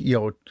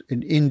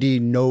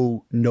indie,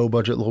 no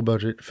budget, low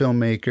budget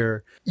filmmaker,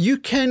 you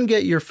can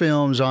get your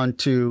films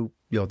onto,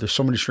 there's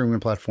so many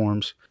streaming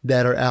platforms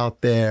that are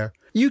out there.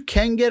 You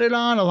can get it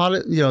on a lot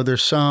of,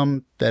 there's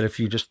some that if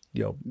you just,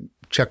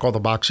 check all the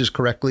boxes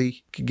correctly,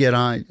 you could get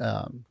on,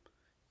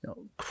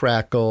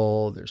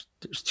 Crackle, there's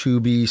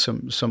Tubi,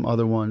 some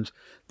other ones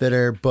that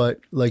are,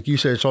 but like you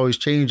said, it's always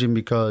changing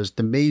because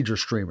the major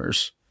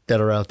streamers that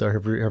are out there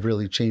have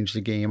really changed the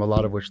game, a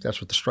lot of which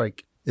that's what the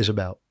strike is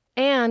about.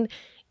 And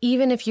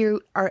even if you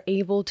are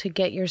able to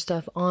get your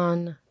stuff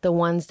on the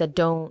ones that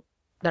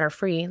are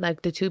free,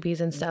 like the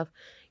Tubis and stuff,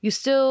 you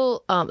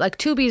still,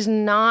 Tubi's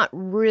not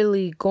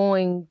really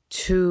going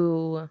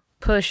to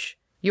push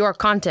your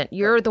content.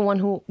 You're the one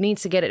who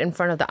needs to get it in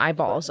front of the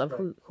eyeballs of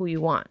who you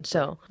want.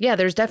 So yeah,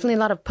 there's definitely a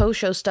lot of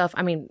post-show stuff.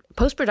 I mean,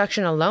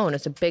 post-production alone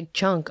is a big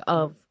chunk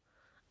of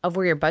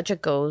where your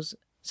budget goes.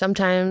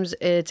 Sometimes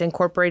it's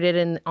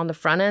incorporated on the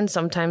front end.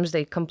 Sometimes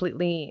they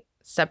completely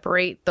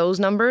separate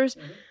those numbers.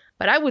 Mm-hmm.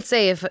 But I would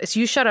say if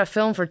you shot a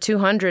film for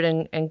 200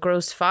 and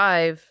grossed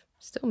 5,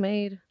 still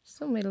made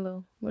a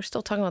little. We're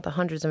still talking about the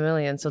hundreds of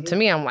millions. So to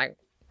me, I'm like,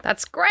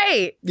 that's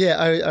great. Yeah,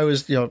 I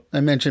was,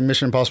 I mentioned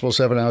Mission Impossible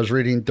 7. I was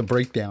reading the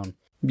breakdown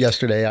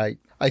yesterday.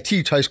 I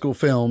teach high school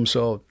film,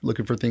 so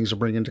looking for things to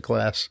bring into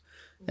class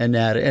and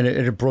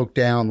it broke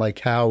down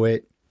how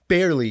it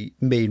barely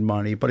made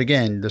money. But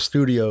again, the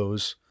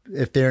studios,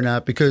 if they're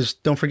not, because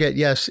don't forget,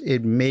 yes,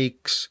 it may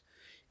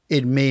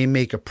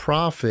make a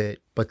profit,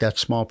 but that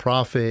small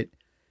profit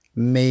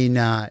may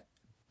not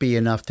be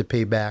enough to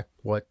pay back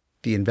what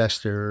the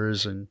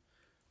investors and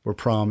were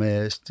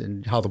promised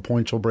and how the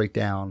points will break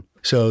down.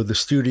 So the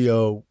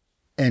studio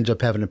ends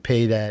up having to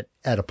pay that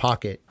out of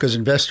pocket because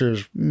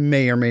investors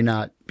may or may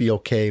not be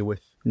okay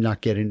with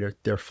not getting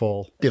their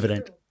full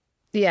dividend.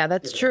 Yeah,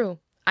 that's true.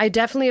 I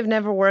definitely have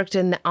never worked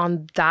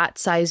on that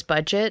size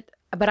budget,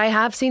 but I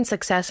have seen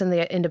success in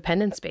the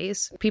independent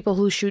space. People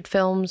who shoot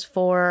films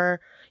for,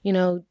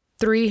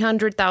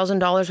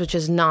 $300,000, which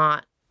is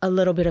not a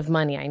little bit of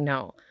money, I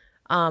know.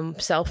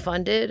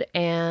 Self-funded,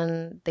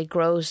 and they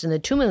grossed in the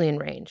 2 million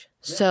range.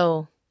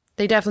 So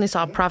they definitely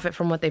saw profit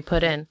from what they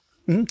put in.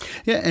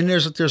 Mm-hmm. Yeah, and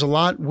there's a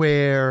lot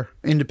where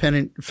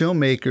independent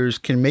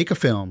filmmakers can make a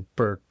film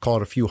for, call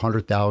it a few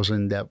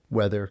 $100,000, that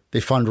whether they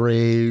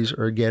fundraise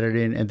or get it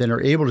in, and then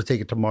are able to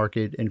take it to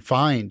market and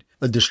find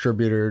a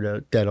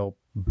distributor that'll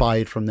buy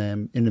it from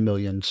them in the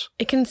millions.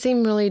 It can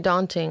seem really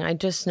daunting.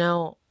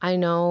 I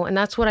know. And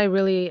that's what I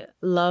really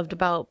loved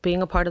about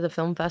being a part of the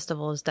film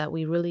festival, is that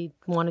we really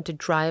wanted to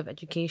drive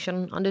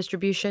education on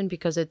distribution,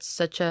 because it's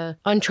such a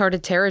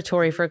uncharted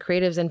territory for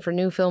creatives and for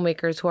new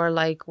filmmakers who are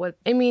like,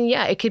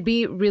 it could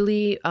be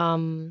really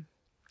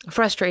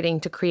frustrating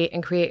to create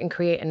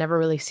and never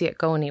really see it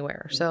go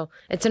anywhere. So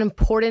it's an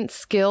important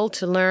skill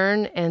to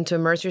learn and to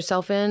immerse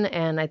yourself in.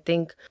 And I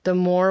think the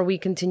more we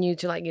continue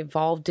to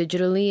evolve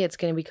digitally, it's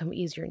going to become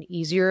easier and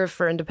easier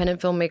for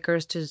independent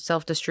filmmakers to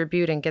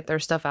self-distribute and get their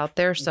stuff out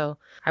there. So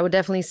I would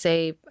definitely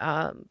say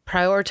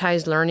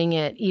prioritize learning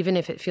it, even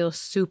if it feels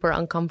super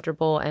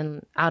uncomfortable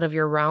and out of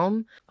your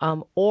realm,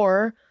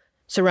 or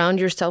surround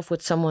yourself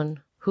with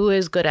someone who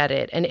is good at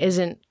it and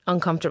isn't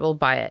uncomfortable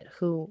by it,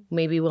 who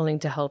may be willing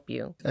to help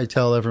you. I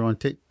tell everyone,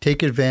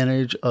 take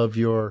advantage of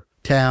your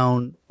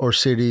town or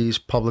city's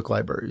public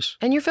libraries.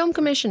 And your film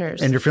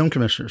commissioners.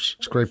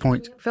 It's a great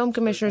point. Film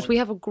commissioners. We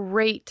have a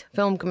great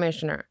film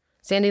commissioner.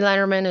 Sandy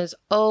Letterman is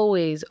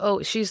always,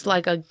 she's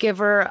like a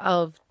giver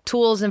of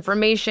tools,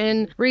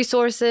 information,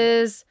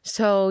 resources.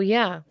 So,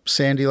 yeah.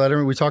 Sandy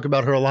Letterman, we talk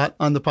about her a lot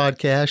on the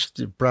podcast,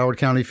 the Broward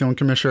County Film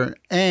Commissioner,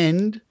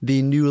 and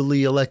the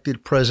newly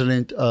elected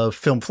president of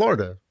Film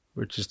Florida,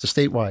 which is the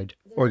statewide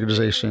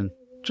organization.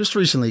 Just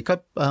recently,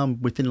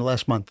 within the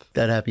last month,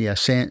 that happened. Yeah,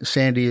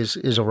 Sandy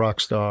is a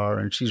rock star,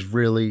 and she's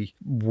really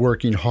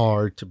working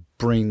hard to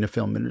bring the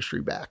film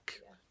industry back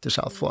to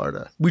South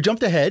Florida. We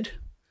jumped ahead.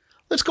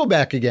 Let's go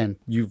back again.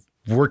 You've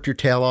worked your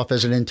tail off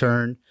as an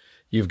intern.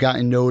 You've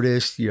gotten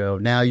noticed.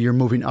 Now you're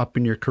moving up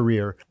in your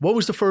career. What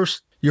was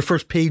your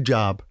first paid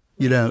job?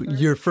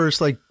 Your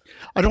first, I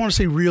don't want to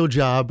say real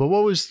job, but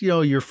what was,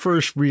 your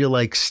first real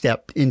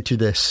step into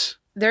this?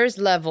 There's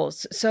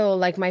levels. So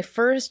my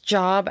first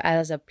job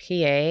as a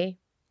PA,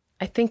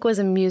 I think, was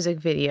a music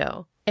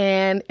video.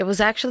 And it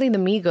was actually the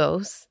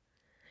Migos.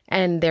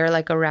 And they're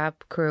a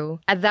rap crew.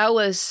 And that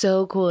was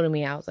so cool to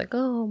me. I was like,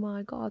 oh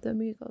my God, the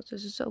Migos,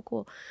 this is so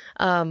cool.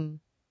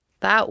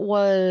 That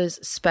was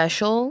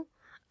special.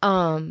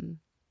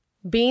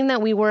 Being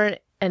that we were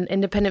an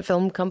independent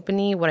film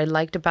company, what I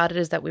liked about it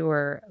is that we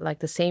were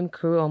the same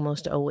crew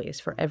almost always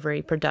for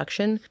every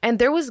production. And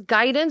there was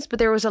guidance, but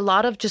there was a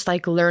lot of just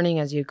learning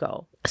as you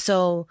go.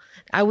 So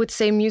I would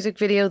say music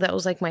video, that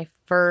was my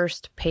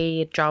first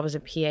paid job as a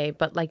PA.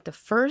 But the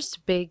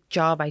first big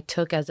job I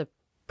took as a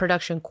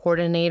production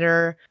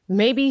coordinator,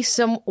 maybe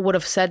some would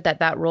have said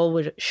that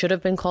role should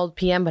have been called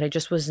PM, but I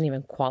just wasn't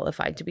even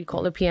qualified to be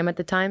called a PM at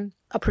the time.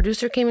 A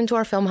producer came into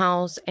our film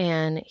house,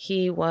 and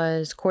he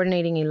was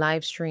coordinating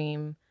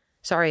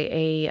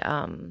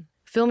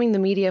filming the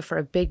media for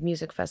a big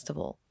music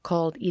festival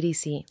called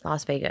EDC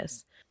Las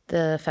Vegas.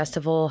 The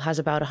festival has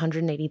about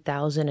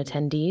 180,000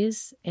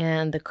 attendees,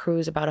 and the crew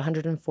is about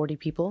 140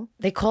 people.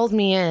 They called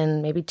me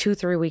in maybe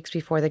 2-3 weeks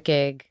before the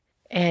gig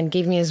and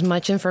gave me as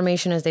much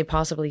information as they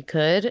possibly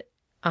could.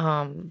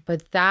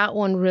 But that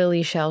one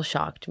really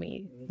shell-shocked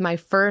me. My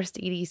first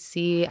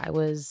EDC, I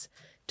was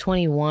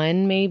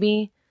 21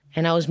 maybe,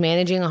 and I was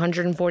managing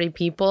 140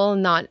 people.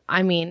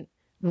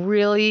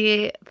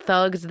 Really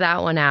thugs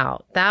that one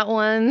out. That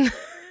one,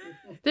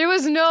 there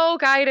was no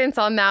guidance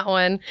on that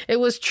one. It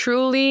was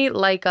truly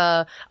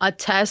a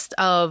test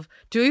of,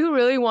 do you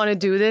really want to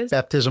do this?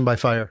 Baptism by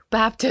fire.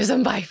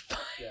 Baptism by fire.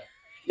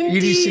 Yeah.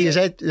 EDC, is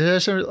that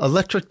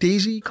Electric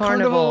Daisy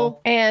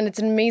Carnival? And it's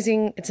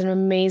an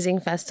amazing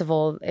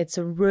festival. It's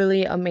a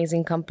really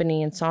amazing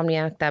company,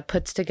 Insomniac, that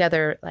puts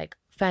together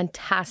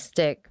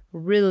fantastic,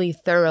 really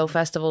thorough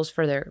festivals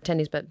for their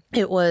attendees. But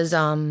it was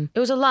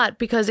a lot,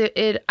 because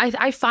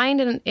I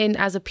find in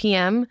as a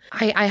PM,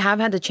 I have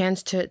had the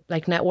chance to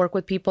network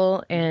with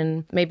people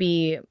and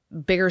maybe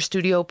bigger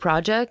studio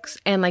projects,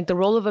 and the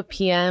role of a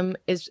PM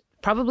is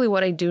probably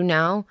what I do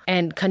now,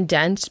 and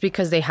condensed,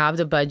 because they have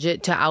the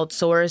budget to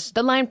outsource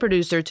the line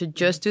producer to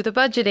just do the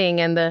budgeting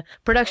and the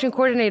production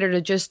coordinator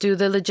to just do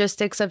the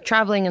logistics of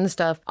traveling and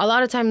stuff. A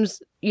lot of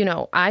times,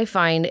 I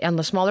find on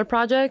the smaller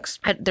projects,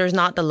 there's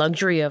not the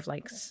luxury of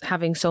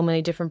having so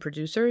many different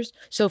producers.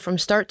 So from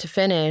start to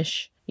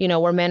finish,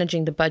 we're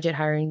managing the budget,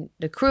 hiring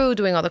the crew,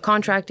 doing all the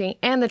contracting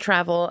and the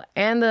travel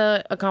and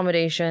the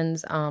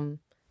accommodations.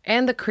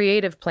 and the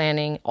creative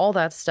planning, all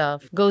that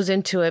stuff goes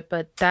into it.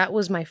 But that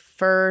was my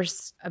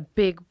first a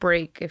big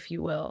break, if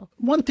you will.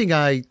 One thing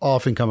I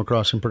often come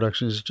across in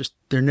production is just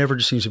there never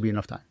just seems to be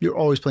enough time. You're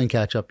always playing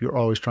catch up. You're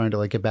always trying to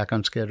like get back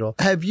on schedule.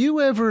 Have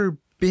you ever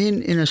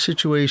been in a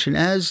situation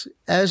as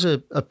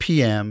a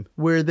PM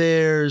where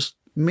there's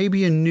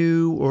maybe a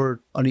new or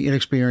on the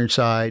inexperienced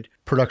side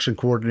production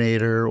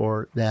coordinator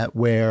or that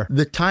where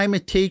the time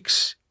it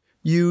takes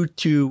you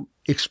to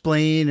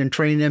explain and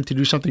train them to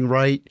do something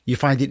right, you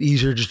find it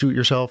easier to just do it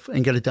yourself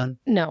and get it done?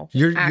 No.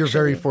 You're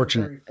very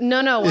fortunate.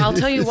 No. I'll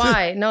tell you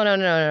why.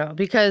 No.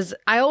 Because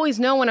I always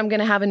know when I'm going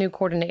to have a new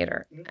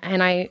coordinator.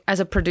 And as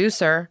a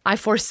producer, I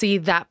foresee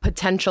that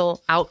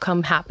potential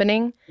outcome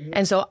happening.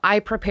 And so I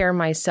prepare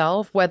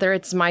myself, whether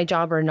it's my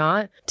job or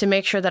not, to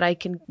make sure that I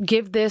can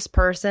give this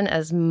person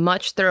as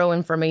much thorough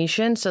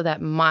information so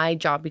that my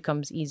job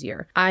becomes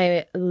easier.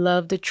 I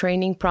love the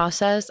training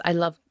process. I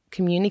love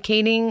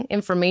communicating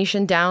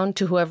information down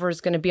to whoever is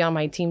going to be on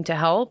my team to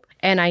help.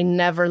 And I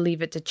never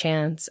leave it to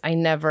chance. I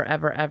never,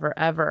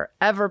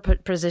 ever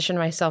position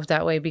myself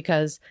that way,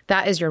 because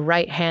that is your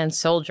right-hand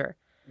soldier.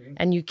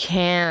 And you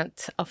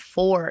can't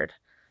afford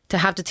to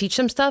have to teach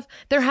them stuff.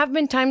 There have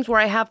been times where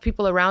I have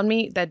people around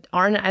me that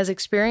aren't as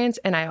experienced,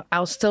 and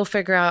I'll still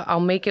figure out, I'll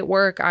make it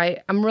work.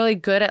 I'm really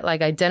good at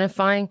like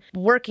identifying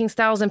working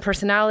styles and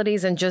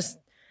personalities and just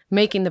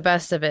making the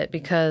best of it,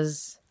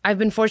 because I've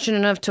been fortunate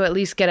enough to at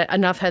least get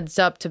enough heads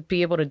up to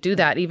be able to do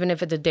that, even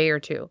if it's a day or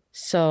two.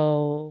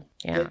 So,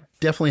 yeah.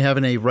 Definitely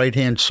having a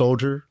right-hand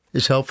soldier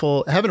is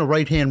helpful. Having a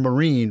right-hand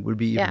Marine would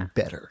be even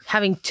better.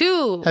 Having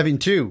two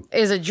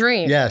is a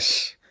dream.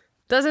 Yes.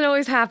 Doesn't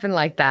always happen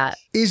like that.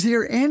 Is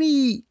there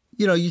any,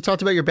 you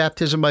talked about your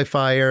baptism by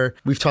fire.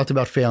 We've talked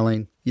about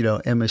failing,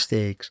 and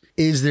mistakes.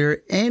 Is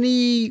there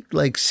any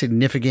like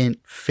significant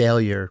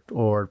failure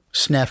or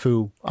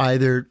snafu,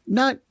 either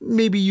not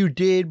maybe you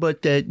did,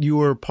 but that you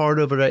were part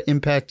of or that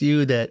impacted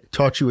you, that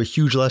taught you a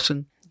huge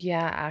lesson?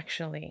 Yeah,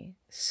 actually.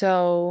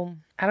 So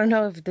I don't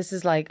know if this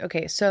is like,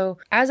 okay, so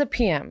as a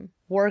PM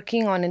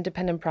working on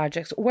independent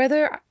projects,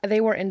 whether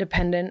they were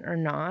independent or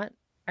not,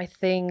 I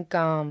think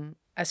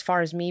as far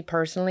as me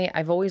personally,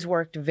 I've always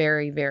worked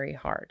very, very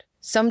hard.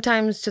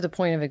 Sometimes to the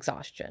point of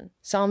exhaustion.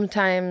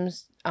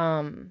 Sometimes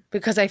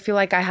because I feel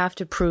like I have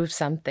to prove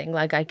something,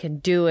 like I can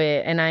do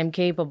it and I'm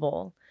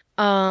capable.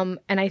 And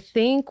I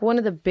think one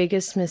of the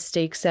biggest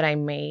mistakes that I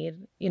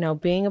made,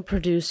 being a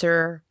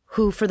producer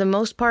who for the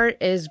most part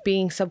is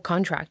being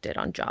subcontracted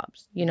on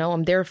jobs.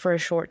 I'm there for a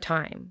short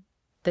time.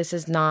 This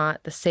is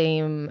not the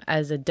same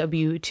as a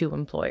W-2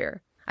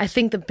 employer. I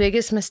think the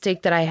biggest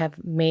mistake that I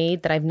have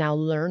made that I've now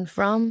learned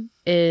from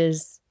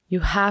is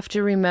you have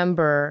to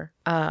remember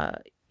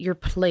your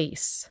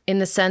place, in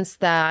the sense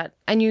that,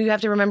 and you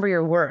have to remember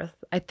your worth.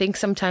 I think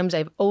sometimes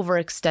I've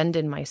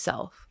overextended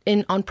myself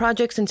on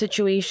projects and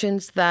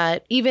situations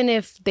that even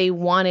if they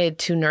wanted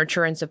to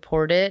nurture and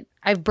support it,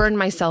 I've burned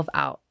myself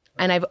out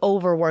and I've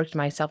overworked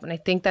myself. And I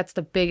think that's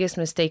the biggest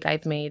mistake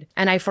I've made.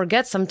 And I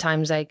forget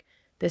sometimes, like,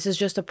 this is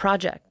just a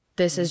project.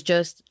 This is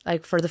just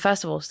like for the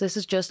festivals. This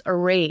is just a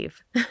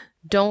rave.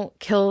 Don't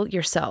kill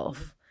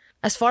yourself.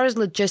 As far as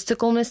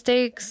logistical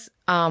mistakes,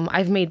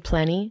 I've made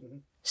plenty.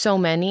 So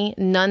many,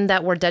 none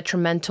that were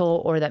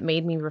detrimental or that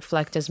made me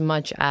reflect as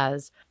much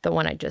as the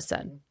one I just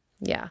said.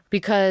 Yeah,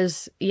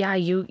 because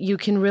you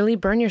can really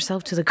burn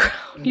yourself to the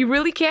ground. You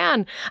really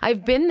can.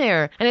 I've been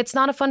there, and it's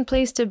not a fun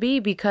place to be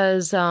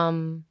because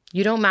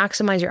you don't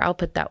maximize your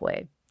output that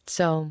way.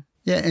 So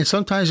yeah, and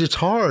sometimes it's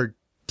hard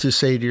to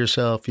say to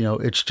yourself,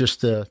 it's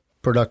just the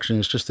production,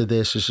 it's just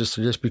this, it's just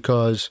this,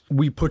 because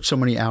we put so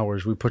many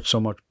hours, we put so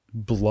much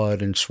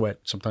blood and sweat,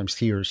 sometimes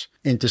tears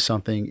into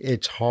something.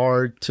 It's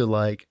hard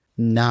to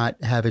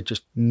not have it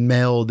just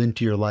meld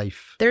into your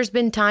life. There's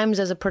been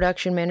times as a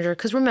production manager,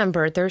 because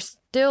remember, there's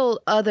still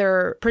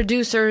other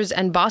producers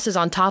and bosses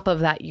on top of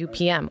that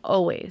UPM,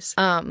 always.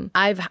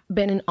 I've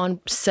been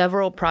on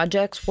several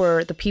projects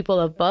where the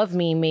people above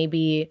me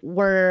maybe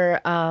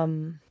were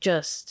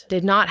just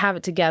did not have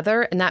it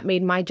together, and that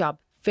made my job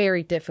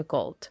very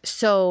difficult.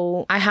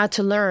 So I had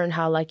to learn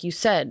how, like you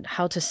said,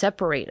 how to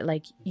separate.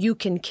 Like, you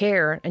can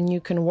care and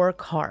you can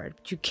work hard.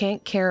 You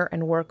can't care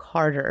and work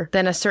harder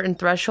than a certain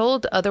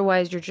threshold.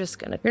 Otherwise, you're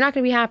not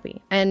gonna be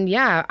happy. And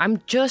yeah,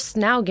 I'm just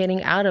now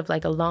getting out of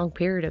like a long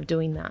period of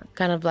doing that.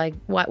 Kind of like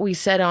what we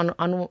said on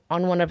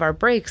one of our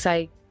breaks.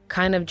 I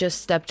kind of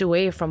just stepped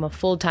away from a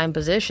full-time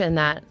position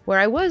where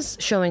I was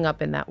showing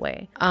up in that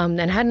way. And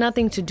had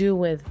nothing to do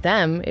with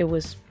them. It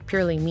was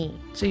purely me.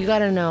 So you got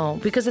to know,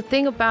 because the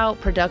thing about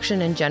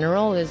production in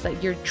general is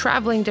that you're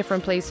traveling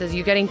different places.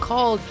 You're getting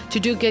called to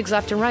do gigs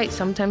left and right,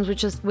 sometimes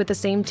with the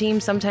same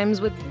team,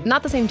 sometimes with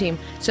not the same team.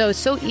 So it's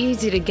so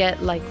easy to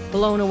get like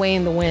blown away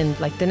in the wind,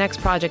 like the next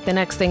project, the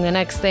next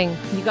thing.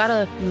 You got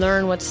to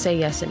learn what to say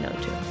yes and no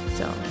to.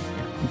 So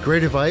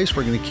great advice.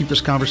 We're going to keep this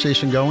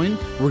conversation going.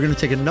 We're going to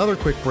take another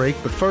quick break,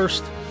 but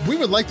first, We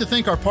would like to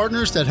thank our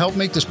partners that help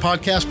make this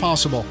podcast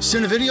possible.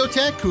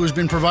 Cinevideotech, who has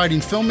been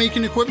providing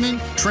filmmaking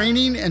equipment,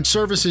 training, and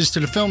services to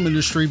the film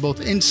industry both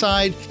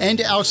inside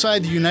and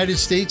outside the United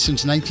States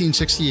since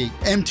 1968.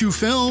 M2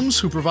 Films,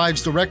 who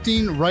provides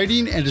directing,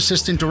 writing, and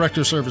assistant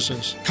director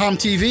services.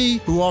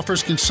 ComTV, who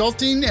offers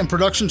consulting and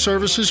production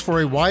services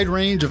for a wide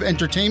range of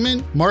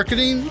entertainment,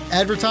 marketing,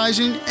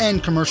 advertising,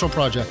 and commercial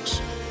projects.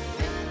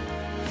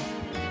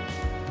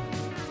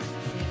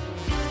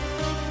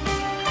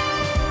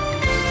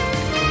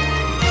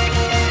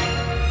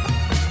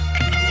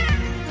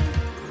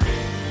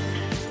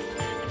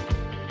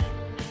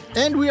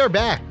 And we are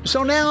back.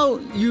 So now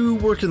you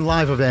work in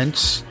live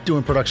events,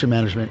 doing production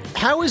management.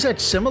 How is that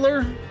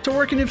similar to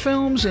working in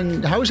films,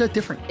 and how is that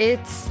different?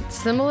 It's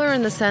similar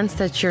in the sense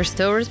that you're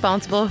still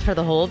responsible for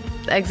the whole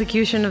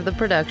execution of the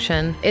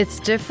production. It's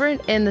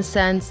different in the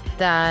sense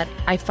that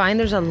I find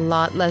there's a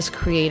lot less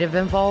creative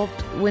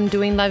involved when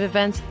doing live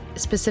events.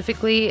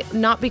 Specifically,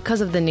 not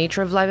because of the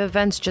nature of live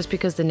events, just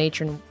because the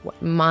nature and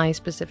what my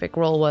specific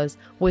role was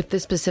with the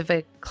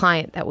specific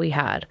client that we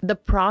had. The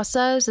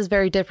process is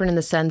very different in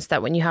the sense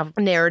that when you have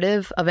a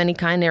narrative of any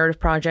kind, narrative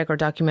project or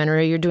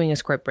documentary, you're doing a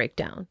script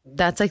breakdown.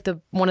 That's like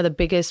one of the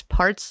biggest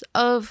parts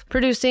of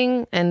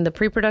producing and the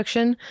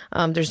pre-production.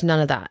 There's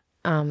none of that.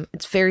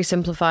 It's very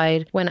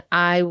simplified.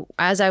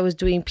 As I was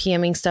doing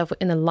PMing stuff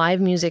in the live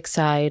music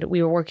side,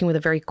 we were working with a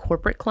very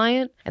corporate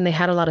client, and they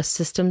had a lot of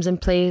systems in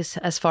place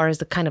as far as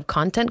the kind of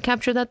content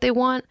capture that they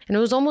want. And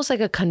it was almost like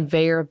a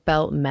conveyor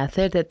belt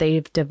method that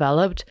they've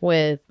developed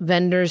with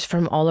vendors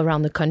from all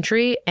around the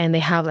country, and they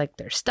have like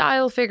their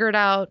style figured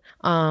out.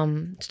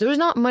 So there's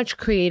not much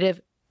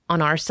creative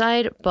on our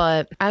side,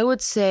 but I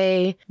would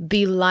say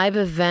the live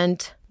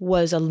event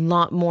was a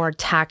lot more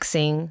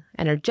taxing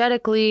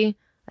energetically,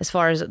 as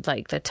far as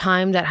like the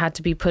time that had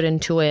to be put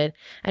into it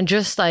and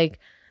just like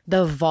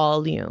the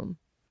volume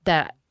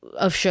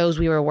of shows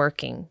we were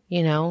working,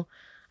 you know.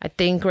 I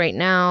think right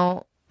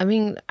now, I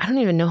mean, I don't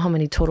even know how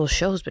many total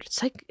shows, but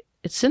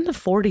it's in the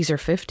 40s or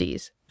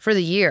 50s for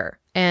the year,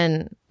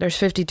 and there's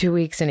 52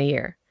 weeks in a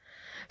year.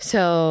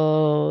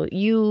 So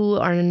you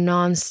are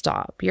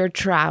nonstop, you're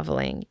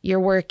traveling, you're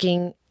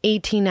working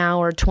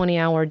 18-hour,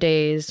 20-hour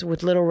days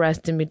with little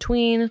rest in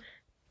between,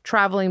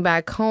 traveling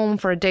back home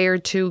for a day or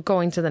two,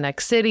 going to the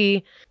next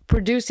city,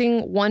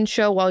 producing one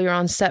show while you're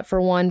on set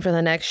for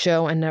the next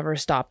show, and never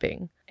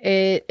stopping.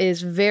 It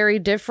is very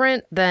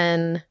different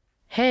than,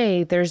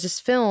 hey, there's this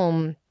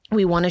film,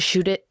 we want to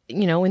shoot it,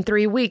 you know, in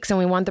 3 weeks, and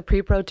we want the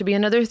pre-pro to be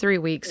another 3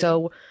 weeks.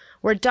 So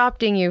we're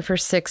adopting you for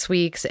 6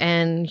 weeks,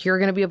 and you're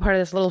going to be a part of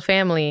this little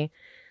family.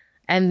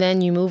 And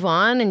then you move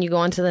on and you go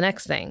on to the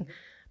next thing.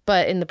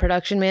 But in the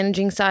production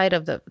managing side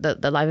of the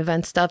live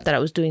event stuff that I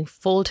was doing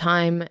full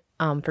time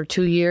for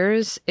 2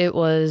 years, it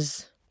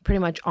was pretty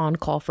much on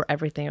call for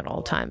everything at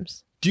all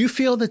times. Do you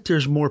feel that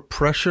there's more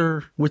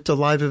pressure with the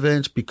live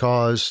events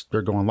because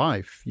they're going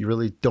live? You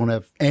really don't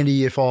have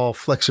any, if all,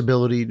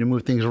 flexibility to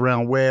move things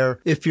around, where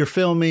if you're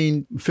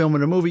filming a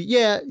movie,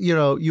 yeah, you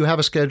know, you have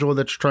a schedule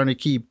that you're trying to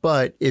keep.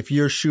 But if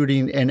you're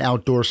shooting an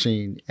outdoor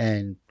scene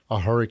and a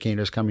hurricane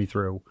is coming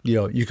through, you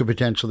know, you could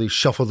potentially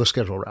shuffle the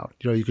schedule around.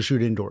 You know, you could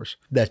shoot indoors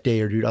that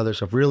day or do other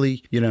stuff.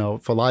 Really, you know,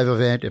 for a live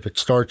event, if it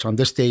starts on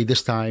this day,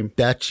 this time,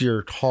 that's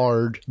your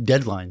hard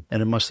deadline,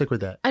 and it must stick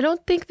with that. I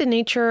don't think the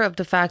nature of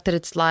the fact that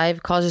it's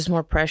live causes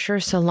more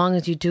pressure so long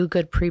as you do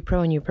good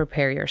pre-pro and you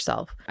prepare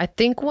yourself. I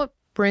think what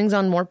brings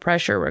on more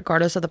pressure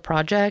regardless of the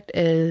project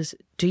is,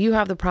 do you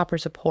have the proper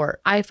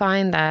support? I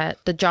find that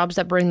the jobs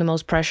that bring the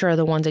most pressure are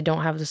the ones I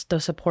don't have the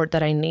support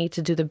that I need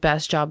to do the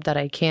best job that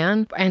I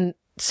can. And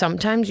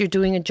sometimes you're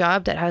doing a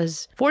job that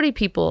has 40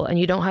 people and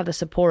you don't have the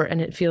support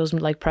and it feels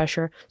like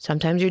pressure.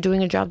 Sometimes you're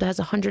doing a job that has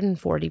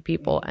 140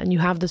 people and you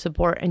have the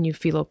support and you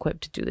feel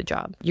equipped to do the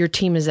job. Your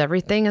team is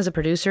everything as a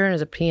producer and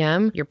as a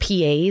PM. Your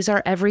PAs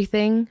are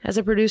everything as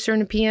a producer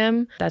and a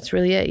PM. That's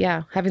really it.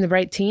 Yeah. Having the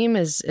right team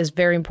is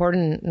very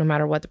important no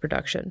matter what the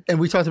production. And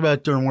we talked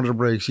about during one of the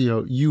breaks, you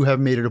know, you have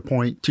made it a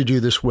point to do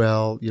this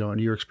well, you know, in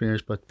your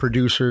experience, but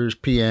producers,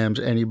 PMs,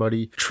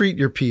 anybody, treat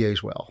your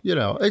PAs well. You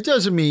know, it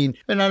doesn't mean,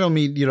 and I don't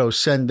mean, you know,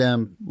 send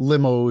them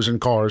limos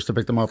and cars to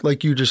pick them up.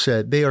 Like you just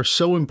said, they are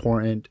so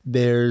important.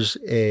 There's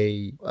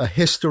a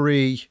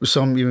history,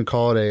 some even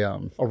call it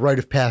a rite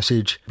of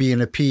passage,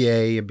 being a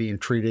PA and being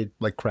treated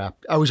like crap.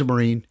 I was a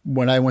Marine.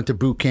 When I went to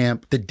boot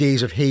camp, the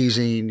days of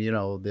hazing, you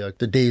know,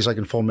 the days like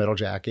in Full Metal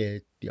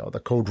Jacket, you know,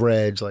 the code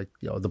reds, like,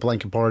 you know, the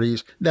blanket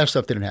parties, that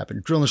stuff didn't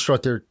happen. Drill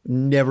instructor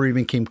never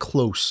even came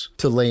close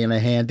to laying a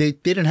hand. They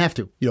didn't have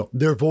to. You know,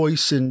 their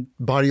voice and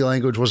body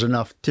language was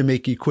enough to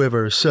make you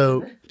quiver.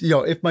 So, you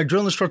know, if my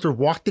drill instructor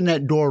walked in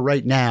that door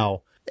right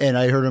now and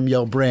I heard him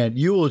yell brand,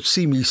 you will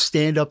see me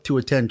stand up to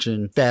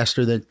attention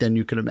faster than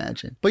you can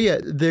imagine. But yeah,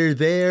 they're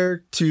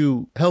there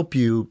to help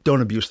you.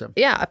 Don't abuse them.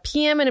 Yeah, a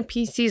PM and a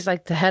PC is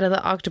like the head of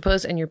the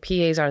octopus and your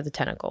PAs are the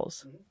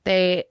tentacles.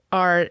 They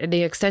are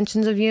the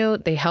extensions of you.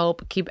 They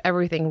help keep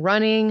everything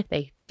running.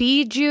 They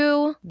feed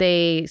you,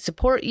 they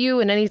support you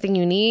in anything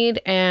you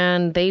need,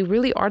 and they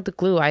really are the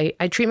glue. I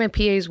treat my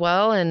PAs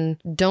well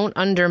and don't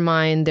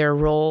undermine their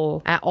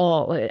role at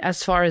all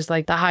as far as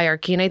like the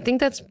hierarchy. And I think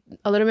that's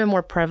a little bit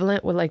more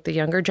prevalent with like the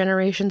younger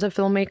generations of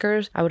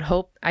filmmakers. I would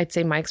hope. I'd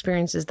say my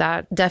experience is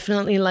that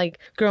definitely like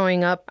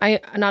growing up,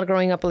 not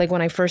growing up, but like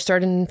when I first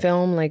started in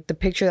film, like the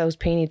picture that was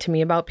painted to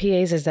me about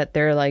PAs is that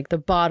they're like the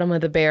bottom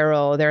of the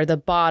barrel. They're the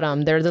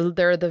bottom. They're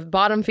the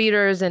bottom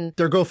feeders, and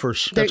they're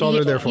gophers. That's all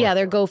they're there for. Yeah,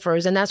 they're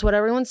gophers, and that's what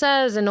everyone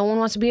says, and no one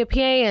wants to be a PA,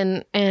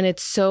 and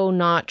it's so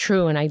not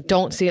true, and I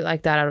don't see it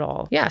like that at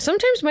all. Yeah,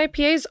 sometimes my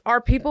PAs are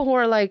people who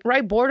are like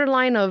right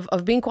borderline of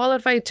being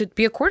qualified to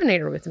be a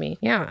coordinator with me.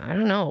 Yeah, I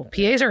don't know.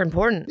 PAs are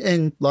important.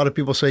 And a lot of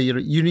people say,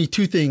 you need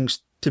two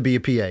things to be a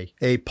PA,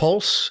 a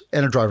pulse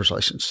and a driver's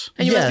license.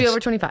 And you must be over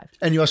 25.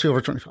 And you must be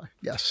over 25,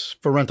 yes,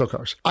 for rental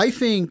cars. I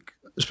think,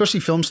 especially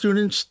film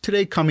students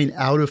today coming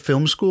out of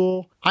film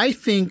school, I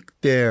think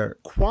they're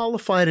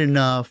qualified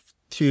enough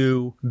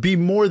to be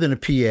more than a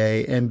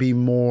PA and be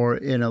more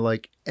in a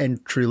like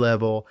entry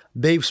level.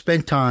 They've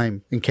spent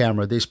time in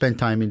camera. They spent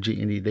time in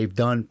G&E. They've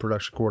done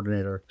production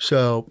coordinator.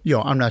 So,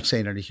 I'm not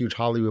saying at a huge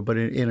Hollywood, but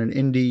in an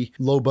indie,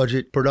 low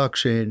budget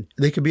production,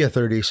 they could be a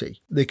third AC.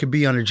 They could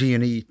be on a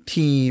G&E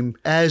team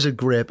as a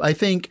grip. I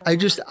think, I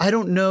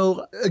don't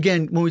know.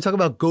 Again, when we talk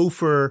about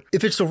gopher,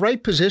 if it's the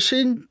right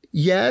position,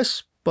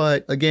 yes.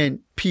 But again,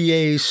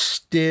 PAs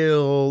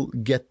still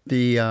get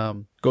the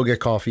go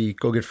get coffee,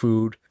 go get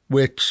food.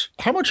 Which,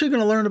 how much are you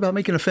going to learn about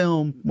making a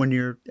film when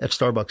you're at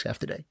Starbucks half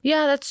the day?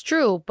 Yeah, that's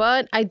true.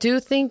 But I do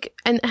think,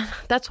 and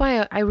that's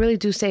why I really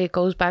do say it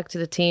goes back to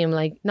the team.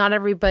 Like, not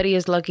everybody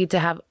is lucky to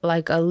have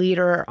like a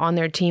leader on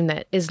their team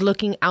that is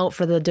looking out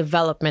for the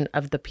development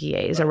of the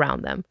PAs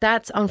around them.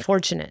 That's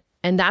unfortunate.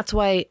 And that's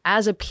why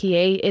as a PA,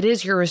 it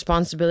is your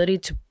responsibility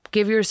to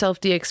give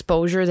yourself the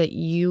exposure that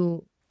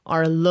you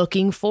are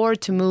looking for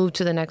to move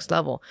to the next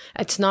level.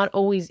 It's not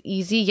always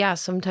easy. Yeah,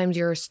 sometimes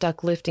you're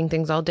stuck lifting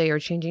things all day or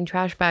changing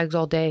trash bags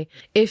all day.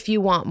 If you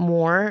want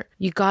more,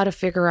 you got to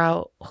figure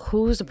out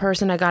who's the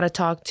person I got to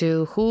talk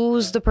to,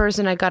 who's the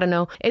person I got to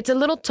know. It's a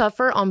little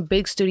tougher on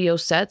big studio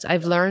sets.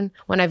 I've learned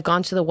when I've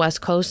gone to the West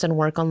Coast and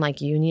work on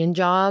like union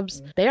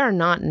jobs, they are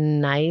not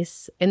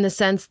nice in the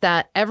sense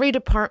that every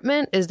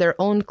department is their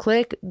own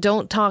clique.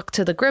 Don't talk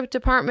to the grip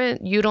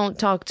department. You don't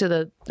talk to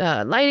the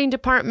lighting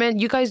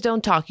department. You guys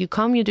don't talk. You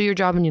come, you do your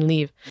job, and you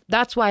leave.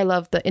 That's why I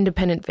love the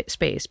independent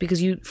space,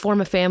 because you form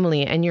a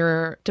family and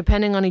you're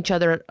depending on each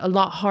other a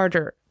lot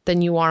harder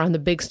than you are on the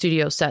big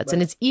studio sets. Right.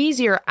 And it's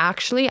easier,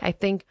 actually, I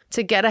think,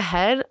 to get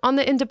ahead on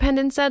the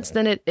independent sets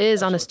than it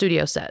is on a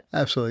studio set.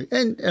 Absolutely.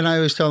 And I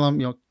always tell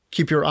them,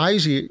 keep your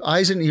eyes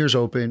and ears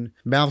open,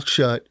 mouth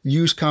shut,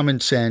 use common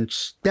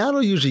sense.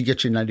 That'll usually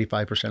get you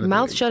 95% of the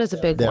mouth shut is a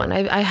big one.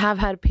 I have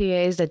had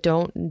PAs that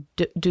don't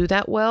do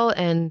that well.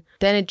 And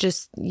then it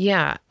just,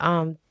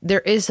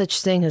 there is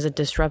such thing as a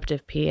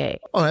disruptive PA.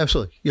 Oh,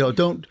 absolutely.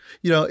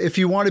 If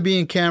you want to be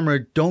in camera,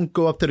 don't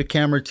go up to the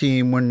camera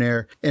team when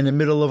they're in the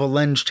middle of a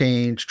lens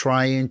change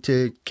trying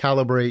to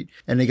calibrate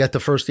and they got the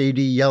first AD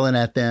yelling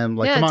at them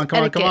like,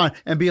 come on.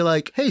 And be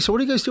like, hey, so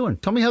what are you guys doing?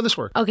 Tell me how this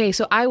works. Okay,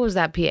 so I was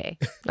that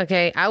PA.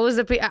 Okay, I was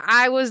that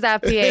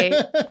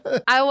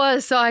PA. I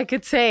was, so I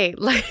could say,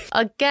 like,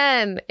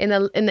 again, in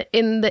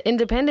the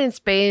independent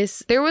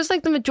space, there was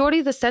like the majority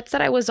of the sets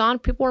that I was on,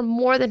 people were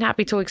more than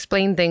happy to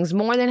explain things,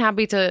 more than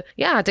happy to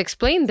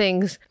explain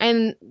things.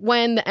 And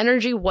when the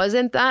energy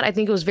wasn't that, I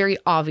think it was very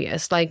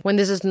obvious. Like, when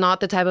this is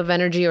not the type of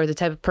energy or the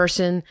type of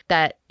person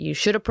that you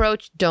should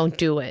approach, don't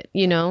do it,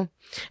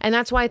 And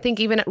that's why I think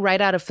even right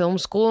out of film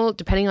school,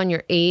 depending on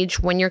your age,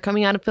 when you're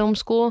coming out of film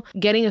school,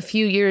 getting a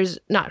few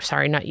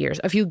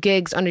a few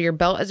gigs under your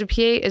belt as a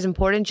PA is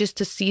important, just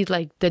to see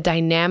like the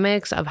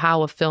dynamics of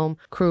how a film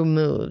crew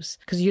moves.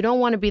 Because you don't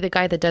want to be the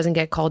guy that doesn't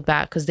get called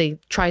back because they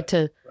tried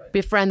to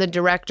befriend the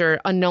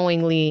director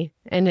unknowingly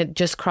and it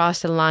just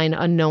crossed the line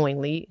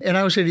unknowingly. And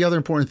I would say the other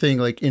important thing,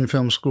 like in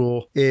film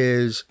school,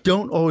 is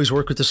don't always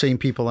work with the same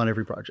people on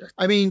every project.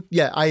 I mean,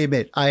 I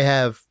admit I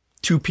have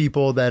two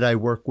people that I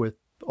work with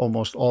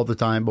almost all the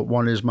time, but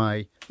one is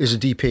a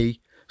DP.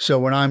 So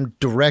when I'm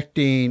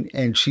directing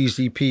and she's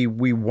DP,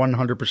 we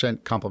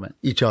 100% complement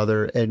each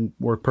other and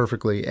work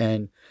perfectly.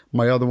 And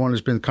my other one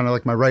has been kind of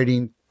like my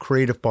writing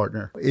creative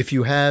partner. If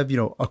you have,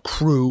 a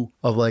crew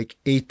of like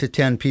 8 to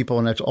 10 people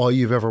and that's all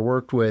you've ever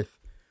worked with,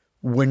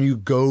 when you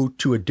go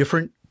to a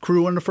different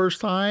crew on the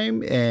first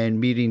time and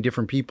meeting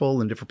different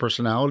people and different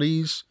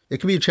personalities, it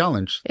can be a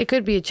challenge. It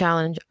could be a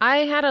challenge. I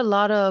had a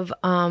lot of,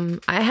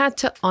 I had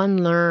to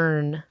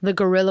unlearn the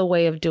guerrilla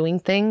way of doing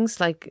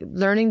things, like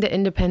learning the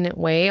independent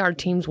way. Our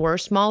teams were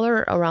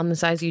smaller, around the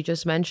size you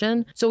just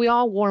mentioned. So we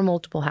all wore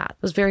multiple hats.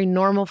 It was very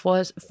normal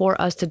for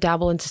us to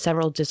dabble into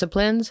several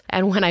disciplines.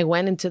 And when I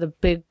went into the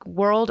big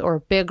world or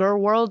bigger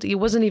world, it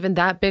wasn't even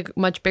that big,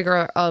 much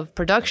bigger of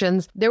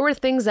productions. There were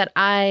things that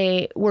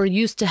I were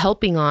used to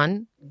helping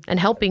on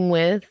and helping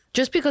with,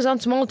 just because on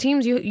small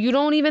teams, you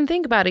don't even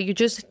think about it. You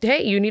just,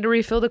 hey, you need to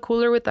refill the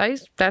cooler with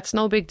ice. That's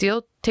no big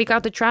deal. Take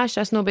out the trash.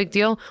 That's no big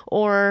deal.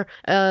 Or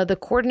the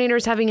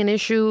coordinator's having an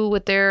issue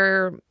with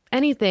their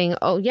anything,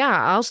 oh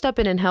yeah, I'll step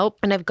in and help.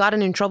 And I've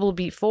gotten in trouble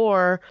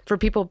before for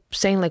people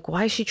saying like,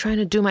 why is she trying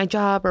to do my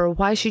job? Or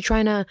why is she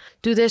trying to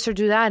do this or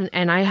do that?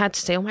 And I had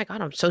to say, oh my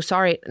God, I'm so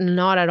sorry.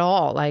 Not at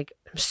all. Like,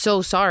 I'm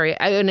so sorry.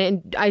 I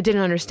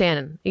didn't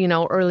understand,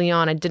 early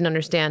on, I didn't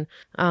understand.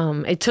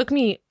 It took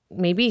me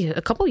maybe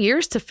a couple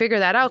years to figure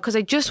that out because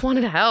I just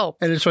wanted to help.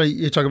 And it's right.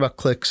 You talk about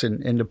cliques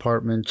in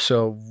departments.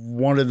 So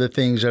one of the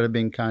things that have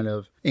been kind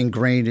of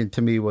ingrained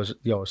into me was,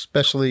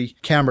 especially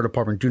camera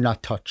department, do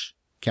not touch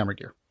camera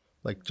gear.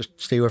 Like just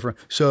stay away from it.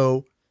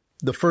 So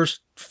the first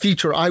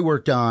feature I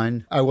worked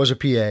on, I was a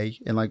PA,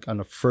 and like on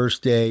the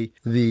first day,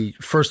 the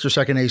first or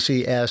second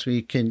AC asked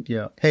me,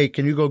 hey,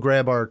 can you go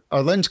grab our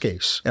lens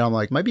case? And I'm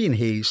like, am I being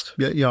hazed?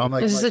 I'm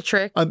like, this is a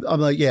trick. I'm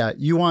like, yeah,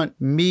 you want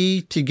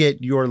me to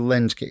get your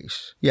lens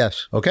case?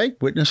 Yes. Okay.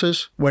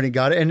 Witnesses when he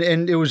got it.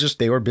 And it was just,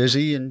 they were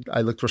busy and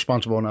I looked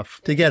responsible enough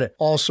to get it.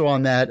 Also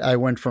on that, I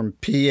went from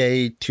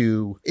PA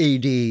to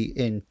AD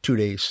in 2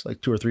 days,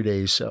 like 2 or 3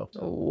 days. So,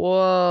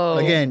 whoa.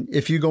 Again,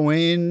 if you go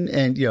in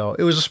and,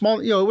 it was a small,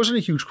 it wasn't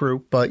a huge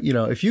crew. But,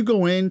 if you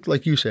go in,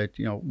 like you said,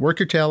 work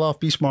your tail off,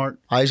 be smart,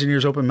 eyes and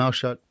ears open, mouth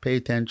shut, pay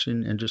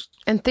attention, and just...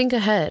 And think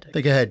ahead.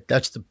 Think ahead.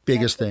 That's the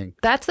biggest thing.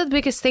 That's the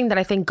biggest thing that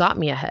I think got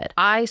me ahead.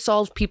 I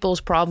solved people's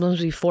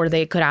problems before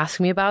they could ask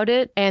me about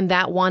it. And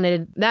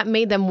that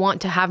made them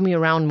want to have me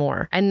around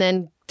more. And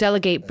then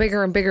delegate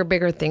bigger and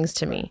bigger things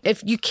to me.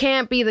 If you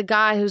can't be the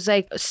guy who's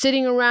like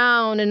sitting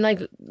around and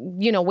like,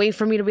 wait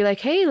for me to be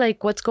like, hey,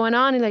 like, what's going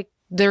on? And like,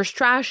 there's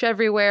trash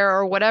everywhere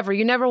or whatever.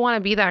 You never want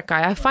to be that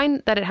guy. I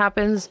find that it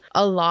happens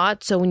a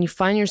lot. So when you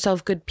find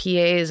yourself good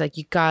PAs, like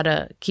you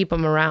gotta keep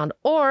them around.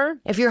 Or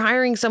if you're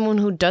hiring someone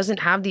who doesn't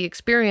have the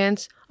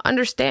experience,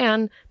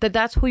 understand that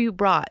that's who you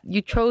brought.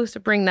 You chose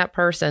to bring that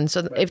person.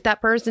 So if that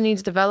person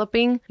needs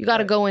developing, you got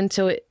to go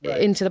into it,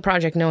 into the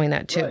project knowing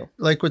that too. Right.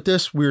 Like with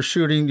this, we were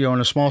shooting, in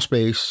a small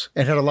space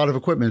and had a lot of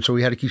equipment. So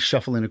we had to keep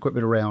shuffling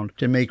equipment around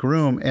to make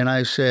room. And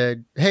I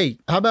said, hey,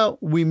 how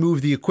about we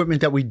move the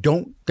equipment that we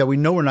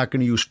know we're not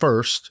going to use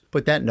first,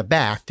 put that in the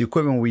back, the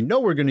equipment we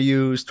know we're going to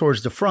use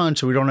towards the front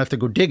so we don't have to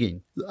go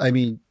digging. I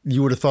mean,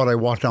 you would have thought I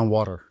walked on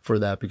water for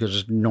that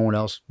because no one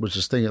else was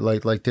just thinking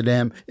like to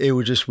them. It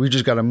was just, we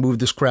just got to move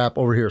this crap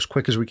over here as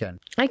quick as we can.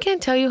 I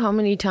can't tell you how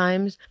many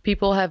times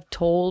people have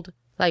told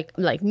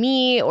like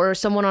me or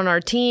someone on our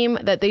team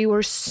that they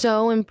were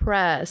so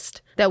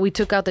impressed that we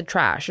took out the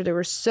trash, or they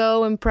were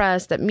so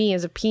impressed that me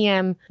as a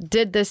PM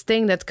did this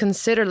thing that's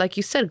considered, like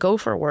you said,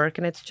 gopher work.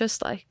 And it's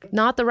just like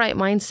not the right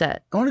mindset.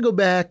 I want to go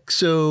back.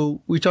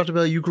 So we talked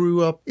about you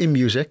grew up in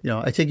music.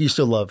 I think you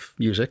still love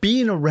music.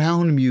 Being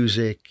around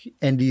music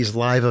and these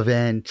live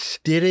events,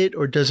 did it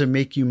or does it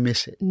make you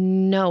miss it?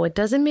 No, it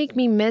doesn't make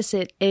me miss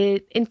it.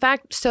 In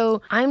fact,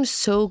 so I'm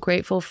so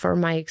grateful for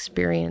my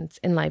experience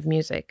in live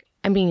music.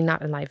 I mean,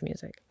 not in live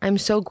music. I'm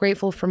so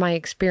grateful for my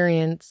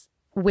experience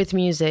with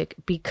music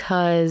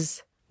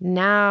because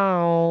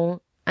now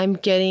I'm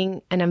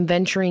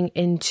venturing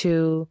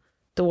into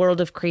the world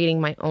of creating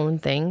my own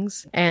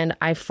things. And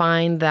I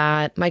find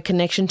that my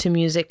connection to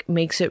music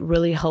makes it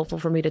really helpful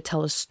for me to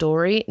tell a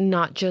story,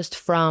 not just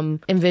from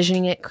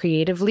envisioning it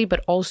creatively,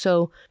 but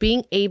also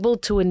being able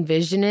to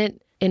envision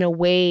it in a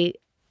way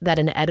that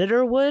an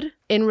editor would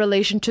in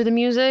relation to the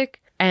music.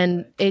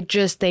 And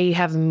they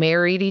have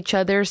married each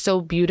other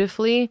so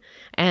beautifully.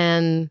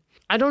 And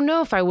I don't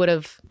know if I would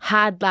have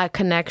had that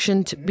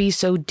connection to be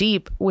so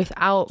deep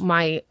without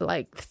my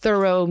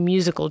thorough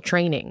musical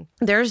training.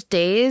 There's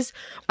days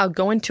I'll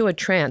go into a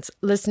trance,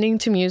 listening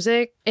to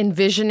music,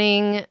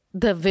 envisioning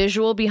the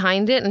visual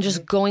behind it, and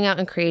just going out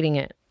and creating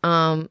it.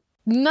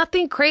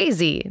 Nothing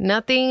crazy,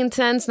 nothing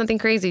intense, nothing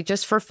crazy,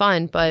 just for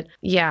fun. But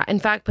yeah, in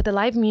fact, but the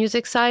live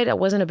music side, I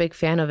wasn't a big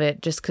fan of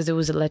it just because it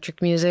was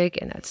electric music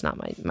and that's not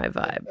my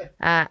vibe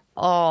at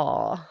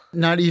all.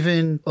 Not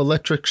even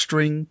electric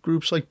string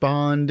groups like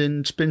Bond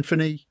and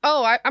Spinfony?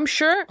 Oh, I'm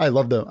sure. I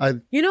love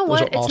them. You know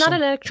what? It's not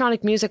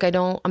electronic music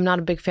I'm not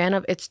a big fan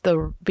of. It's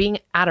the being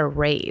at a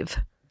rave.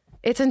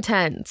 It's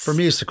intense. For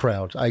me, it's the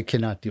crowd. I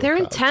cannot deal with crowds.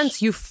 They're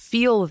intense. You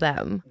feel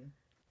them.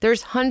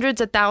 There's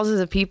hundreds of thousands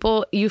of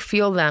people. You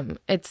feel them.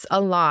 It's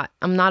a lot.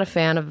 I'm not a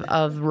fan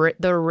of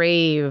the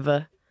rave,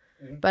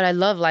 but I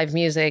love live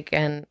music.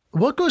 And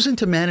what goes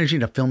into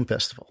managing a film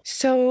festival?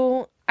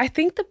 So I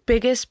think the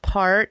biggest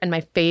part and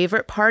my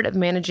favorite part of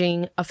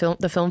managing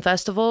the film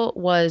festival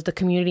was the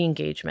community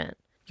engagement.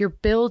 You're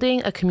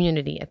building a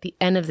community at the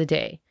end of the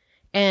day.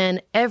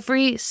 And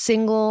every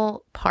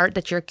single part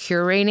that you're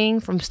curating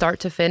from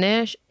start to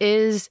finish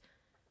is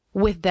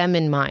with them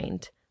in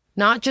mind.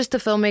 Not just the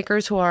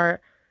filmmakers who are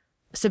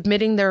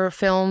submitting their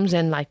films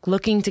and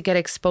looking to get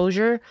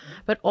exposure,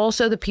 but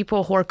also the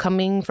people who are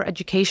coming for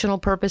educational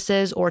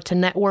purposes or to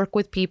network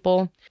with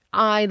people.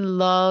 I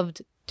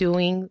loved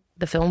doing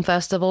the film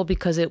festival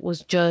because it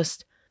was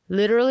just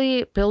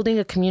literally building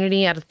a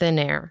community out of thin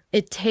air.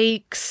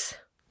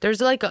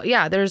 There's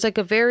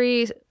a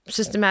very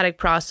systematic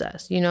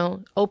process,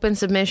 Open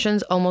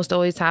submissions almost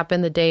always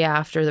happen the day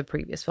after the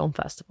previous film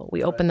festival.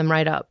 We open them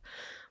right up.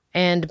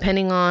 And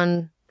depending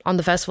on on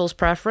the festival's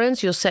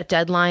preference, you'll set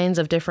deadlines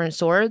of different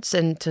sorts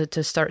and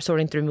to start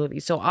sorting through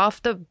movies. So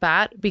off the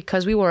bat,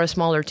 because we were a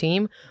smaller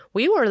team,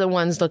 we were the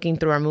ones looking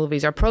through our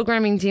movies. Our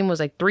programming team was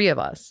like 3 of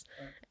us.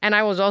 And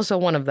I was also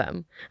one of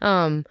them.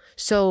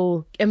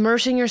 So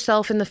immersing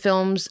yourself in the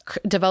films,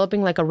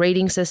 developing like a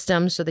rating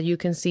system so that you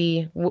can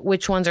see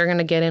which ones are going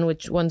to get in,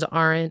 which ones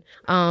aren't.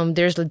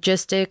 There's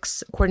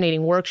logistics,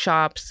 coordinating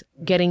workshops,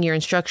 getting your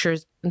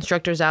instructors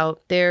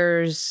out.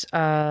 There's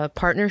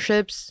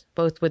partnerships,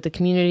 both with the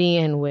community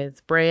and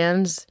with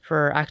brands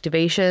for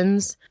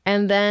activations.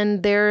 And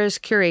then there's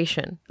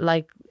curation,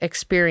 like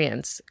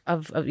experience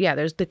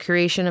there's the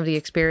curation of the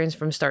experience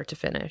from start to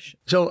finish.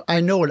 So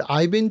I know what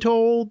I've been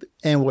told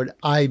and what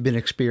I've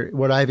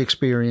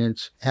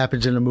experienced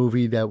happens in a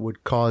movie that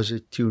would cause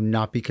it to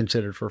not be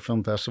considered for a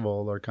film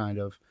festival or kind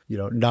of,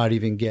 not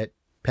even get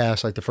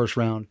past like the first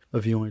round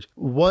of viewings.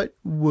 What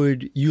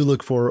would you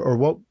look for, or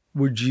what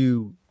would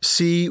you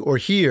see or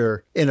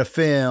hear in a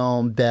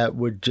film that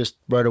would just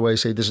right away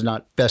say this is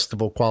not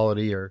festival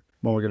quality or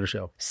what we're going to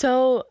show?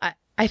 So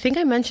I think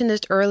I mentioned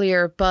this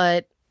earlier,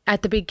 but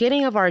at the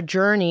beginning of our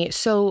journey,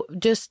 so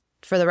just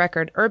for the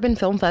record, Urban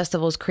Film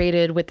Festival is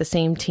created with the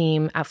same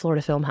team at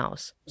Florida Film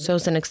House. So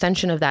it's an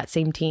extension of that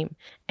same team.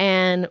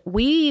 And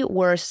we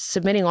were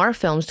submitting our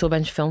films to a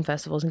bunch of film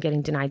festivals and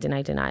getting denied.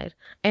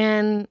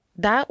 And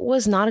that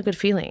was not a good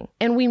feeling.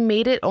 And we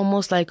made it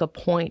almost like a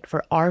point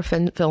for our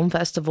film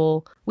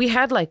festival. We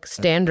had like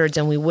standards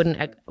and we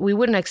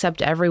wouldn't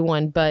accept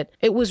everyone, but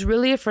it was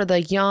really for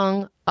the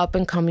young up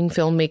and coming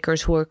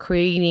filmmakers who are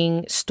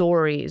creating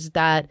stories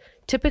that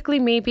typically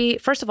maybe,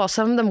 first of all,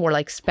 some of them were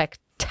like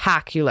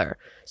spectacular.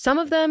 Some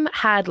of them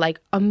had like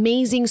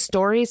amazing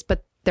stories,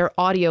 but their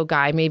audio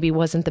guy maybe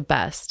wasn't the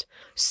best.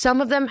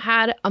 Some of them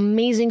had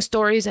amazing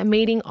stories,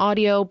 amazing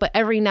audio, but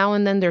every now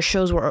and then their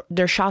shots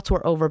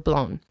were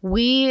overblown.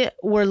 We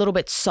were a little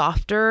bit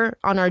softer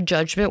on our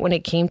judgment when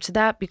it came to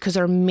that because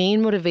our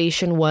main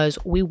motivation was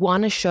we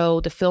want to show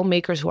the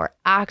filmmakers who are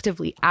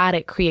actively at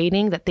it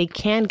creating that they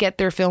can get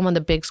their film on the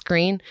big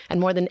screen.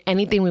 And more than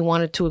anything, we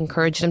wanted to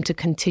encourage them to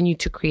continue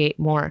to create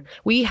more.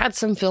 We had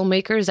some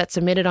filmmakers that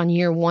submitted on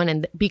year 1,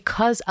 and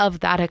because of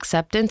that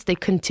acceptance, they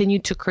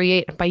continued to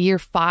create. By year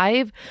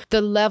 5,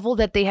 the level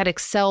that they had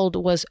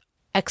excelled was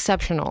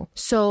exceptional.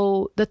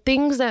 So the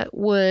things that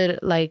would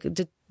like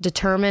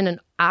determine an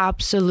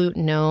absolute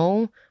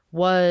no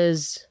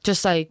was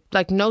just like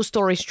no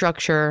story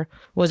structure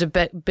was a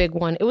big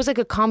one. It was like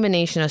a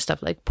combination of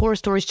stuff like poor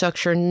story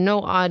structure,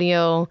 no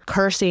audio,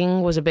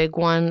 cursing was a big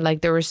one.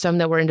 Like there were some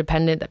that were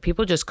independent that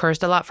people just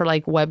cursed a lot for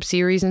like web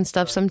series and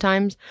stuff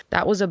sometimes.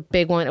 That was a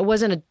big one. It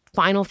wasn't a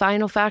final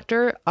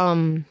factor.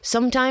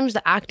 Sometimes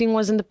the acting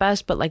wasn't the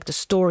best, but like the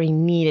story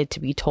needed to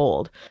be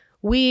told.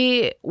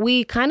 We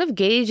kind of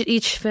gauged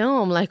each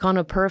film like on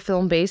a per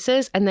film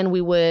basis, and then we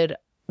would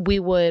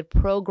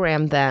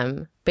program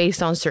them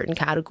based on certain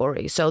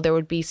categories. So there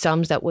would be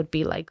some that would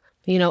be like,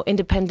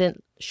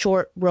 independent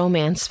short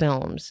romance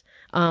films,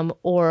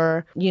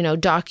 or,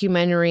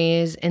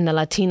 documentaries in the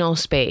Latino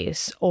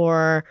space,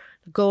 or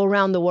go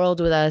around the world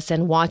with us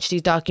and watch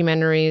these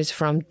documentaries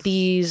from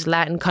these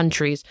Latin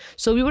countries.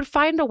 So we would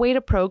find a way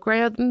to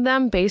program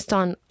them based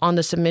on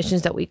the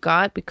submissions that we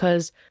got,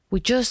 because we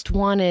just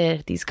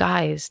wanted these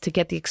guys to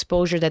get the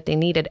exposure that they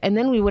needed. And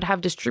then we would have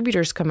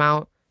distributors come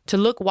out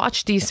to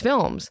watch these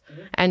films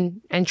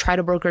and try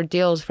to broker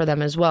deals for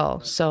them as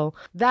well. So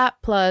that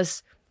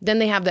plus then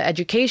they have the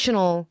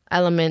educational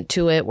element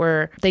to it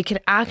where they can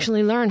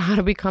actually learn how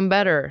to become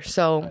better.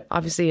 So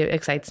obviously it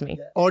excites me.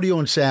 Audio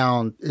and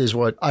sound is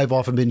what I've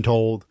often been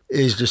told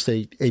is just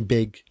a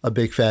big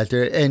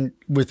factor. And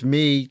with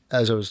me,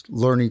 as I was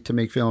learning to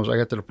make films, I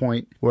got to the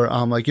point where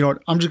I'm like,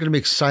 I'm just going to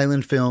make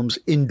silent films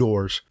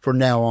indoors from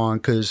now on,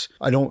 because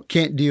I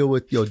can't deal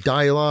with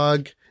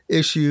dialogue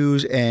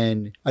issues,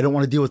 and I don't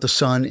want to deal with the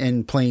sun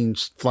and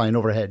planes flying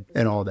overhead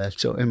and all that.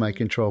 So in my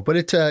control, but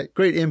it's a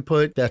great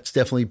input that's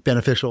definitely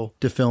beneficial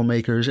to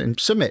filmmakers. And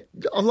submit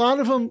a lot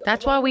of them.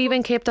 That's why we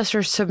even kept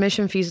our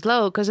submission fees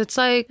low, because it's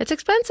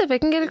expensive. It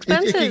can get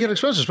expensive. It can get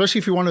expensive, especially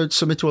if you want to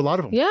submit to a lot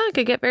of them. Yeah, it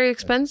could get very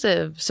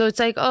expensive. So it's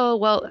like, oh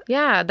well,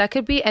 yeah, that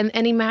could be. And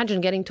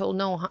imagine getting told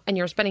no, and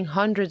you're spending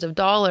hundreds of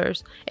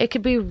dollars. It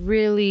could be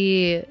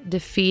really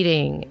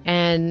defeating,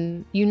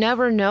 and you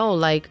never know.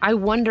 Like, I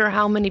wonder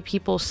how many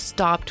people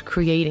stopped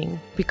creating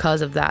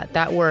because of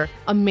that were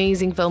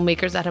amazing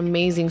filmmakers that had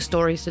amazing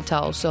stories to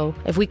tell. So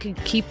if we could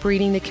keep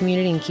breeding the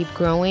community and keep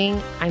growing,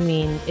 I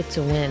mean, it's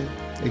a win.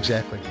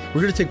 Exactly.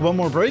 We're going to take one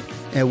more break,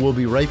 and we'll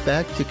be right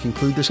back to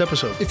conclude this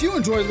episode. If you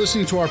enjoy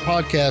listening to our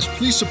podcast,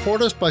 please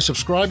support us by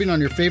subscribing on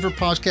your favorite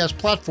podcast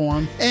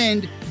platform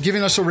and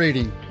giving us a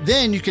rating.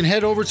 Then you can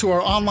head over to our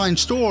online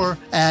store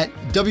at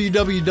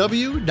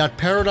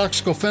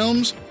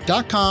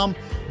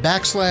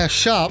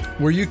www.paradoxicalfilms.com/shop,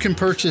 where you can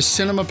purchase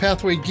Cinema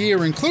Pathway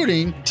gear,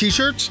 including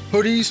t-shirts,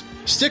 hoodies,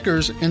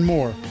 stickers, and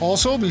more.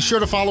 Also, be sure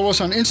to follow us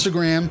on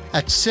Instagram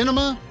at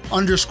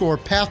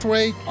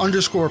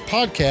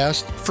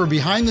cinema_pathway_podcast for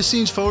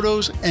behind-the-scenes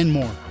photos and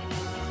more.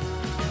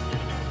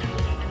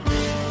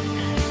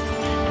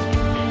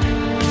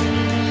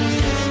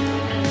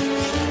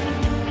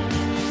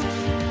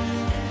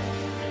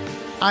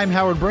 I'm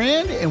Howard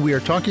Brand, and we are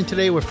talking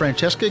today with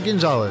Francesca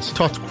Gonzalez.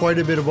 Talked quite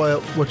a bit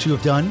about what you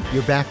have done,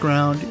 your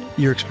background,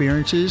 your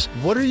experiences.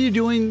 What are you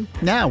doing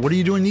now? What are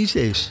you doing these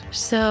days?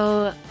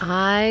 So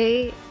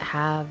I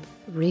have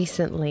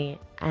recently,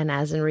 and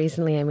as in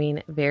recently, I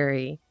mean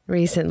very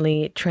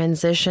recently,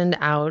 transitioned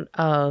out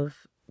of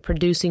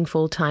producing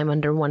full-time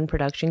under one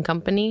production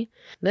company,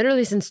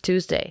 literally since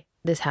Tuesday.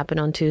 This happened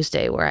on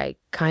Tuesday, where I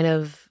kind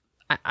of,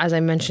 as I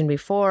mentioned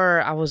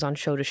before, I was on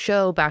show to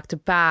show, back to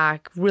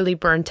back, really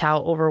burnt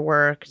out,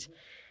 overworked,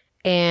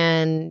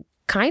 and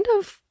kind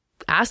of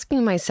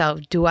asking myself,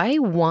 do I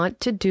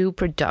want to do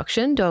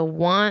production? Do I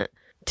want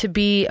to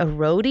be a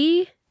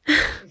roadie?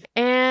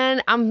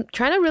 And I'm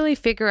trying to really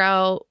figure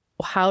out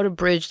how to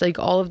bridge like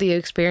all of the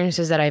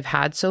experiences that I've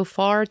had so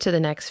far to the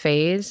next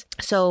phase.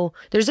 So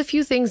there's a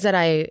few things that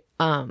I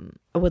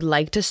would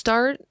like to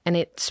start, and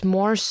it's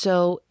more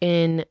so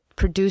in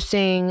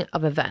producing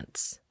of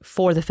events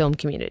for the film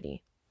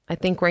community. I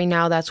think right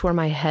now that's where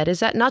my head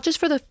is at, not just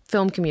for the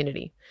film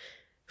community,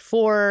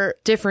 for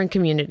different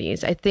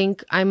communities. I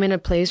think I'm in a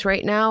place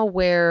right now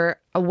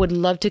where I would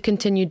love to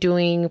continue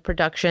doing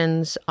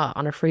productions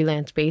on a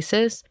freelance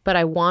basis, but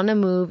I want to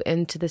move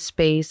into the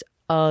space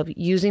of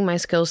using my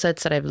skill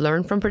sets that I've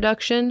learned from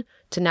production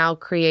to now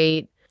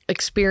create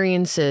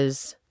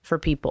experiences for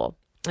people.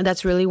 And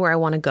that's really where I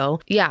want to go.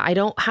 Yeah, I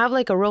don't have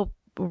like a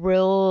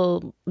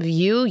real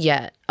view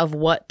yet of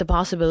what the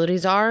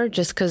possibilities are,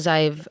 just because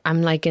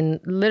I'm like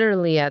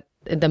literally at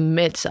the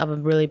midst of a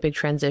really big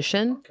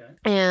transition. Okay.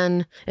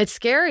 And it's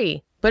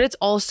scary, but it's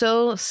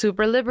also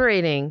super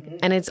liberating,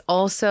 and it's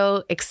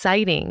also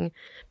exciting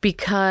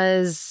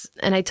because,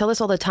 and I tell this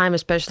all the time,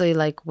 especially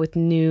like with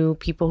new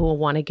people who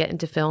want to get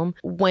into film,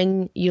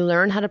 when you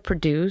learn how to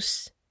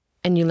produce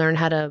and you learn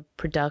how to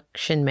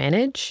production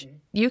manage,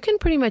 you can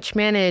pretty much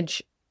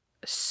manage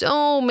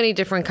so many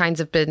different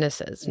kinds of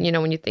businesses. You know,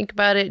 when you think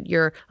about it,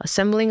 you're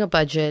assembling a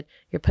budget,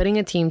 you're putting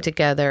a team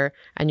together,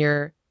 and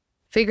you're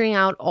figuring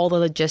out all the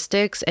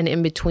logistics and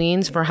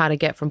in-betweens for how to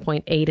get from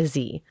point A to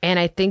Z. And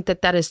I think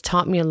that has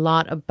taught me a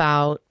lot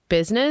about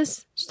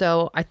business.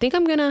 So I think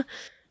I'm gonna,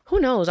 who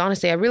knows,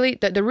 honestly,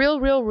 the real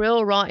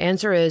raw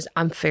answer is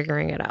I'm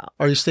figuring it out.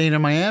 Are you staying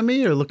in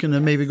Miami or looking to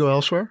maybe go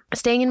elsewhere?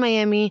 Staying in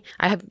Miami.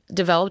 I have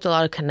developed a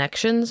lot of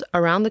connections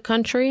around the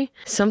country.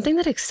 Something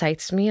that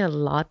excites me a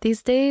lot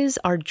these days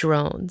are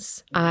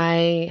drones.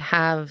 I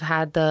have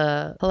had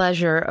the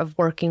pleasure of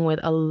working with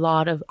a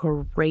lot of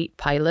great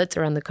pilots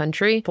around the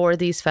country for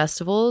these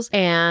festivals,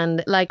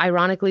 and like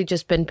ironically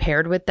just been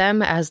paired with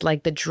them as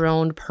like the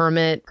drone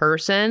permit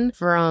person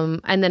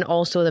and then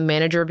also the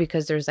manager,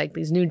 because there's like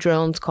these new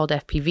drones called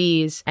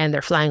FPVs, and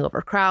they're flying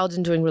over crowds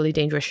and doing really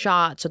dangerous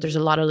shots. So there's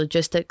a lot of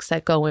logistics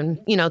that go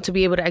in, you know, to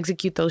be able to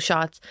execute those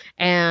shots.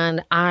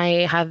 And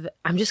I'm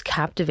just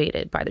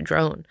captivated by the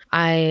drone.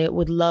 I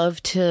would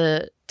love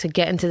to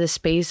get into the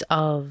space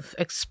of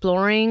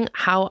exploring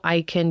how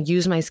I can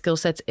use my skill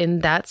sets in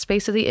that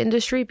space of the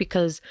industry,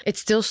 because it's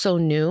still so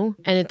new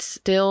and it's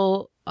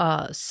still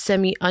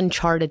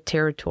semi-uncharted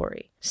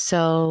territory.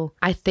 So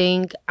I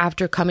think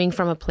after coming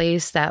from a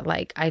place that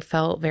like I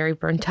felt very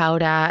burnt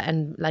out at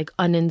and like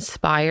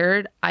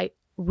uninspired, I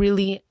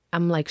really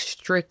am like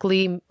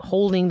strictly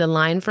holding the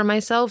line for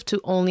myself to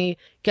only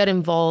get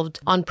involved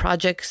on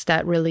projects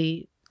that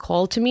really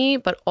call to me,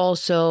 but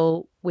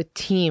also with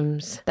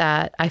teams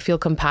that I feel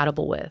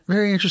compatible with.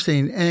 Very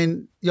interesting.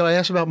 And I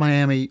asked about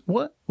Miami.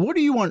 What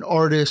do you want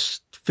artists,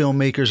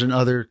 filmmakers, and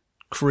other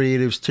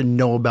creatives to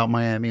know about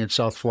Miami and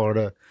South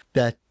Florida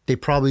that they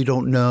probably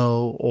don't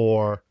know,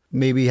 or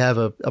maybe have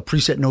a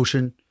preset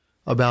notion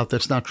about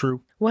that's not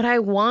true? What I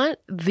want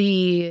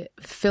the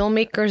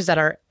filmmakers that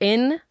are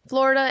in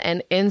Florida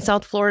and in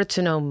South Florida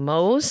to know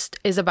most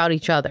is about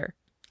each other.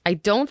 I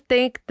don't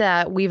think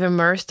that we've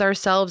immersed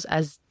ourselves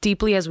as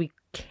deeply as we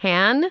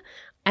can.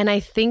 And I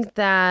think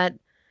that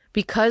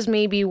because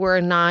maybe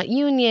we're not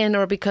union,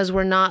 or because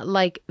we're not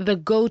like the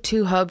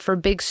go-to hub for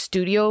big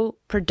studio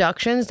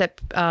productions, that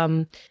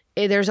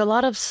there's a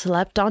lot of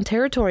slept on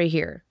territory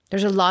here.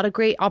 There's a lot of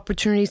great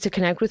opportunities to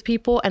connect with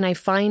people. And I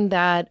find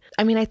that,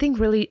 I think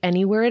really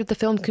anywhere the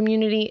film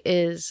community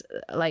is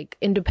like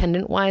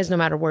independent wise, no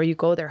matter where you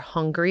go, they're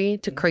hungry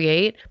to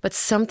create. But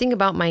something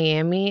about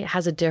Miami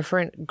has a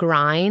different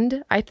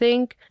grind, I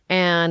think.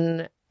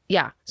 And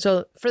yeah,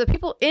 so for the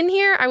people in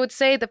here, I would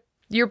say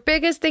your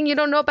biggest thing you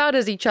don't know about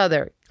is each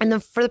other. And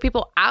then for the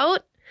people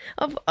out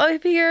of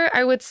here,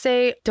 I would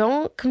say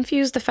don't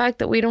confuse the fact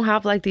that we don't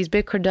have like these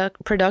big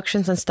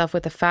productions and stuff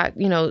with the fact,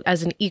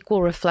 as an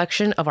equal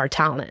reflection of our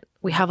talent.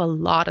 We have a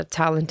lot of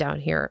talent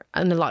down here,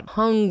 and a lot of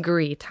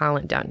hungry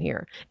talent down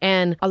here.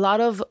 And a lot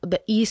of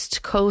the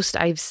East Coast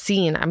I've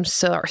seen, I'm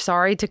so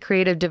sorry to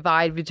create a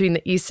divide between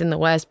the East and the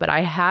West, but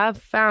I have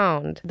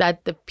found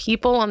that the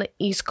people on the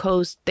East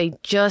Coast, they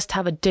just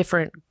have a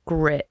different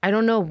grit. I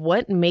don't know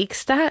what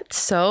makes that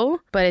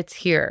so, but it's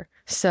here.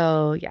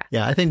 So, yeah.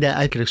 Yeah, I think that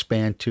I could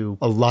expand to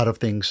a lot of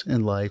things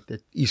in life.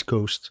 The East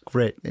Coast,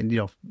 great. And,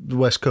 the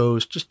West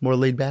Coast, just more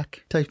laid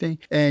back type thing.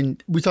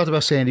 And we talked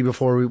about Sandy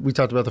before. We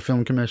talked about the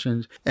film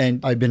commissions. And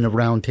I've been to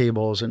round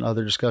tables and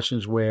other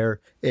discussions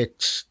where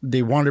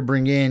they want to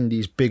bring in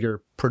these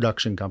bigger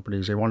production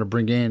companies. They want to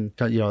bring in,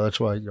 that's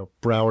why,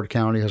 Broward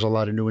County has a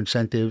lot of new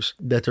incentives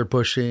that they're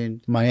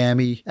pushing.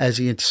 Miami has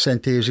the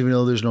incentives, even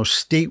though there's no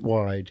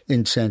statewide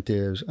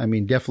incentives. I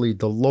mean, definitely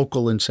the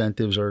local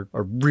incentives are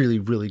really,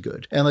 really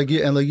good. And like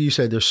you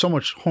said, there's so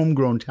much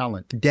homegrown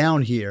talent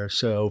down here.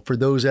 So for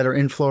those that are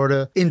in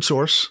Florida,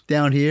 in-source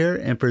down here.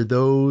 And for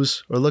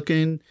those who are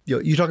looking,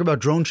 you talk about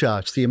drone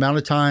shots, the amount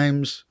of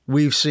times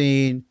we've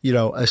seen,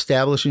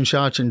 establishing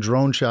shots and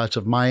drone shots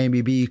of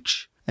Miami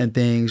Beach and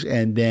things,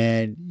 and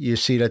then you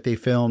see that they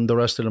filmed the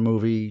rest of the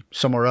movie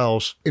somewhere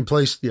else in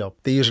place.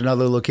 They use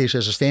another location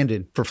as a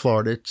stand-in for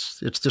Florida.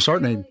 It's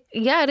disheartening.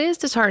 Yeah, it is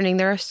disheartening.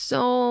 There are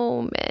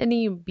so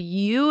many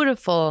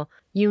beautiful,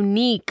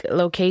 unique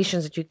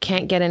locations that you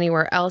can't get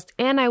anywhere else.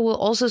 And I will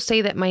also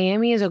say that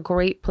Miami is a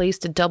great place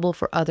to double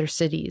for other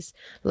cities.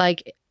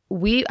 Like,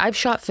 I've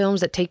shot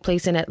films that take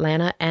place in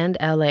Atlanta and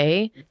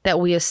LA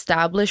that we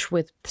establish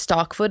with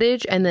stock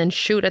footage and then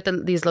shoot at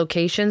these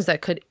locations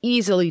that could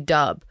easily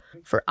dub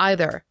for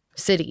either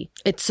city.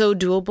 It's so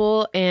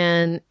doable.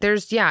 And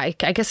I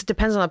guess it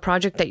depends on the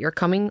project that you're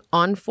coming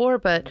on for.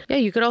 But yeah,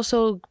 you could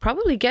also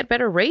probably get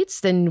better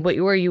rates than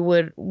where you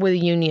would with a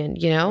union,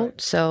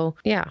 So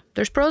yeah,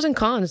 there's pros and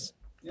cons.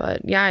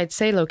 But yeah, I'd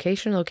say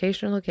location.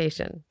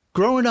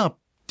 Growing up,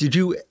 did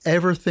you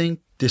ever think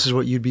this is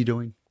what you'd be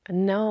doing?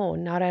 No,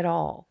 not at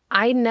all.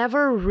 I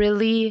never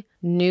really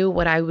knew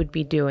what I would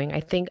be doing. I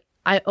think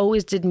I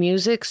always did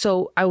music,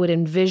 so I would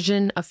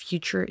envision a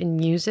future in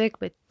music,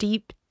 but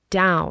deep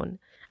down,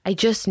 I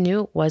just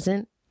knew it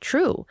wasn't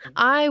true.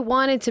 I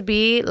wanted to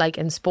be like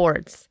in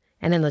sports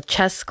and in the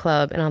chess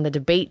club and on the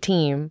debate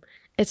team.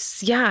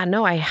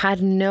 I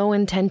had no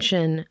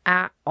intention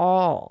at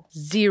all.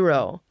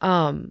 Zero.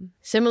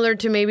 Similar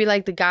to maybe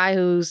like the guy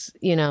who's,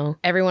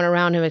 everyone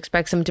around him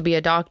expects him to be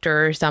a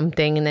doctor or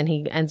something, and then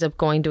he ends up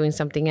doing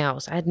something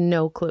else. I had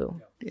no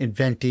clue.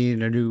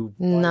 Inventing a new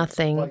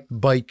nothing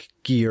bike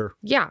gear.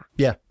 Yeah.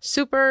 Yeah.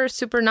 Super,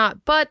 super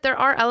not. But there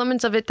are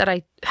elements of it that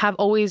I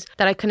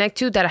connect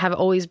to, that have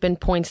always been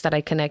points that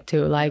I connect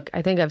to. Like,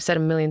 I think I've said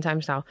a million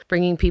times now,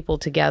 bringing people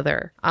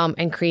together,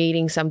 and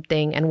creating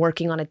something and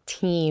working on a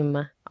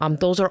team.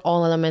 Those are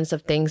all elements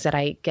of things that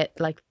I get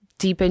like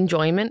deep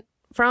enjoyment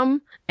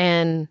from,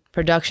 and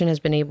production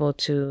has been able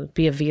to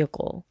be a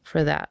vehicle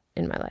for that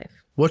in my life.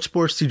 What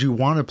sports did you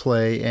want to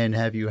play, and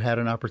have you had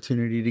an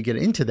opportunity to get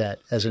into that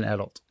as an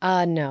adult?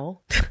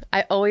 No.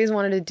 I always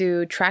wanted to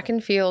do track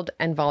and field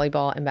and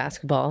volleyball and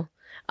basketball.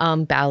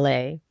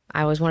 Ballet.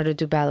 I always wanted to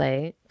do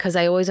ballet because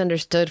I always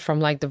understood from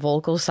like the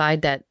vocal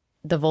side that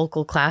the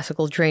vocal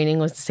classical training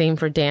was the same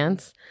for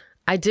dance.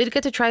 I did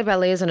get to try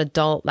ballet as an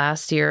adult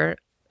last year.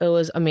 It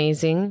was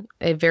amazing.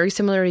 Very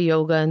similar to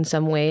yoga in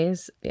some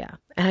ways. Yeah.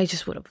 And I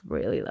just would have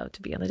really loved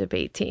to be on the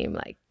debate team.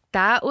 Like,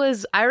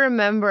 I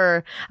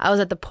remember I was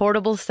at the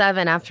Portable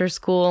 7 after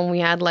school, and we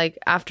had like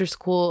after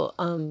school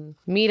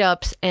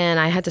meetups, and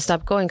I had to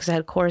stop going because I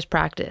had chorus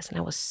practice, and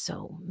I was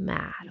so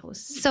mad. I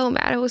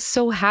was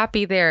so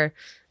happy there.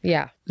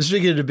 Yeah.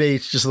 Speaking of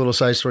debates, just a little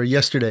side story.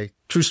 Yesterday,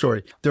 true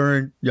story.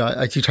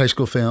 I teach high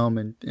school film,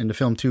 and in the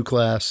film 2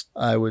 class,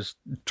 I was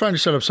trying to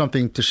set up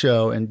something to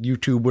show, and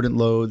YouTube wouldn't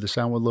load, the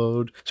sound would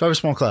load. So I have a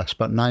small class,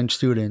 about 9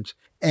 students.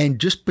 And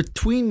just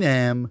between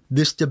them,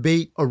 this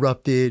debate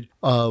erupted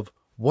of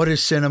what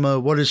is cinema?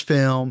 What is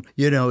film?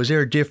 Is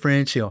there a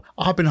difference?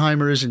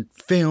 Oppenheimer isn't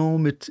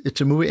film. It's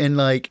a movie. And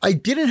like, I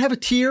didn't have a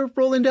tear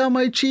rolling down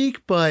my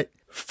cheek, but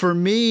for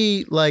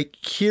me, like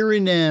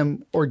hearing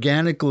them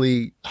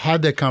organically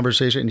have that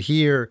conversation and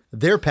hear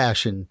their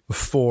passion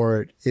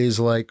for it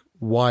is like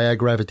why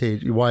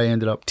I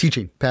ended up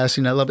teaching,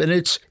 passing that love. And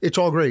it's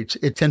all grades.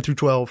 It's 10 through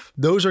 12.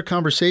 Those are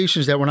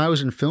conversations that when I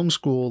was in film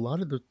school, a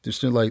lot of the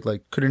students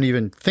like couldn't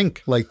even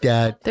think like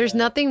that. There's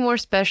nothing more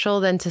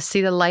special than to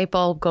see the light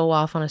bulb go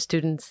off on a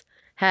student's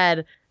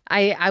head.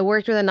 I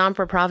worked with a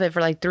non-for-profit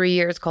for like 3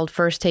 years called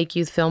First Take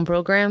Youth Film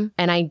Program.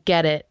 And I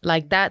get it.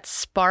 Like that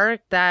spark,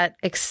 that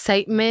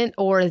excitement,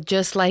 or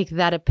just like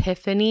that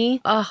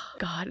epiphany. Oh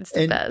God, it's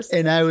the best.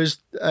 And I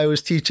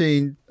was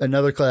teaching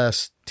another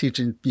class,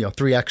 teaching,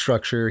 3-act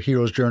structure,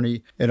 hero's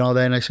journey and all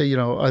that. And I say,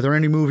 are there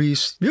any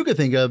movies you could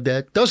think of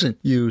that doesn't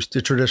use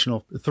the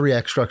traditional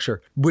 3-act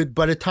structure?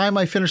 By the time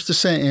I finished the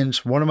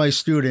sentence, one of my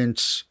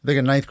students, I think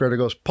a 9th grader,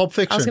 goes, Pulp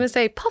Fiction. I was going to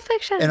say Pulp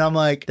Fiction. And I'm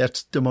like,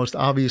 that's the most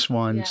obvious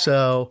one. Yeah.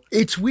 So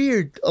it's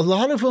weird. A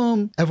lot of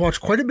them, I've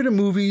watched quite a bit of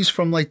movies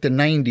from like the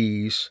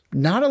 90s,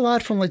 not a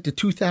lot from like the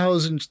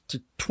 2000s to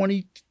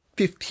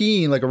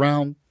 2015, like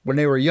around when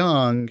they were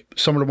young,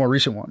 some of the more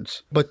recent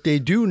ones. But they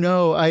do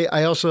know,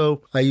 I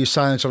use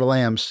Silence of the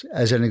Lambs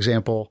as an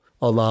example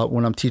a lot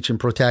when I'm teaching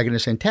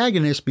protagonist,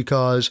 antagonist,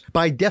 because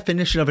by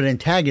definition of an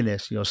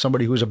antagonist,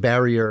 somebody who's a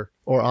barrier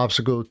or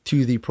obstacle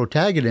to the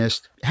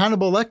protagonist,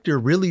 Hannibal Lecter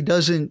really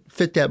doesn't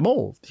fit that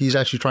mold. He's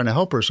actually trying to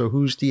help her. So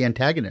who's the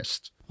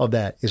antagonist of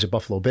that. Is it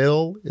Buffalo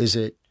Bill? Is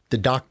it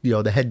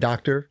the head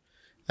doctor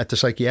at the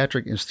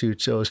psychiatric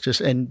institute? So it's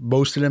just, and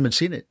most of them had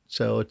seen it.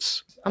 So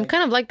it's. I'm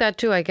kind of like that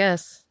too, I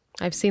guess.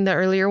 I've seen the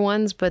earlier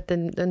ones, but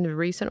then the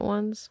recent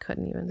ones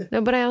couldn't even.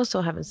 No, but I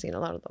also haven't seen a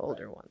lot of the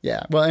older ones.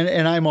 Yeah. Well,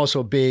 and I'm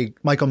also big.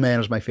 Michael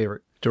Mann is my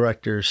favorite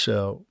director.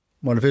 So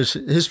one of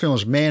his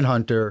films,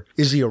 Manhunter,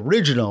 is the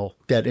original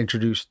that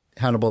introduced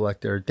Hannibal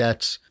Lecter.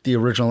 That's the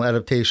original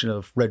adaptation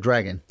of Red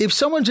Dragon. If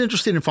someone's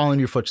interested in following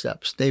your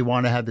footsteps, they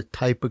want to have the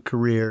type of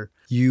career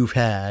you've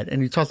had.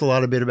 And you talked a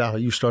lot about how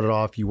you started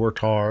off, you worked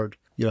hard,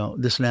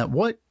 this and that.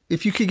 What,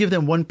 if you could give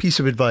them one piece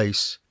of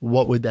advice,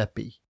 what would that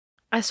be?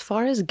 As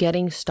far as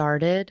getting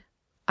started,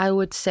 I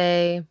would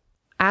say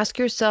ask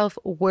yourself,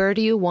 where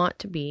do you want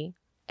to be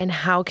and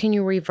how can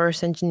you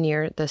reverse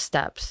engineer the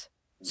steps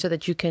so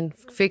that you can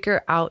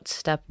figure out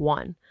step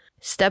one.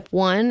 Step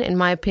one, in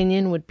my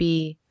opinion, would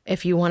be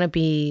if you want to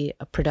be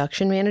a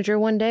production manager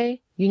one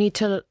day, you need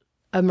to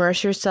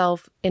immerse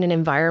yourself in an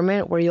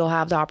environment where you'll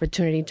have the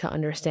opportunity to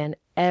understand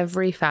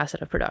every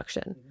facet of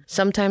production.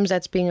 Sometimes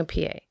that's being a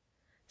PA.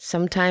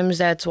 Sometimes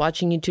that's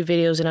watching YouTube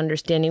videos and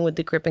understanding what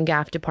the grip and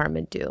gaff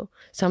department do.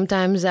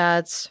 Sometimes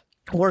that's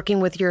working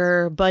with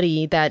your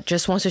buddy that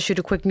just wants to shoot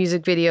a quick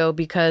music video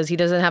because he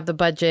doesn't have the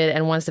budget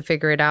and wants to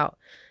figure it out.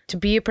 To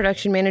be a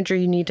production manager,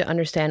 you need to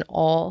understand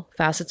all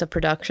facets of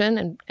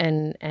production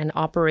and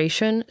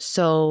operation.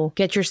 So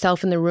get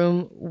yourself in the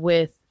room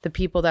with the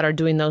people that are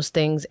doing those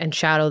things and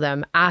shadow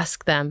them,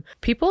 ask them.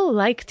 People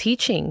like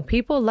teaching.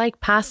 People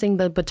like passing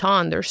the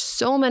baton. There's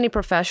so many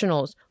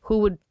professionals who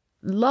would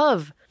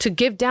love to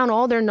give down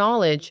all their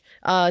knowledge,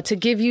 to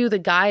give you the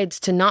guides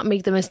to not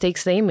make the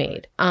mistakes they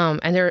made.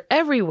 And they're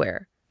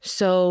everywhere.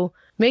 So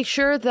make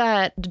sure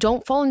that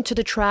don't fall into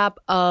the trap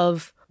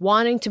of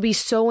wanting to be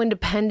so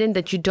independent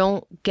that you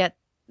don't get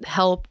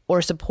help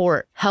or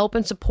support. Help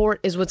and support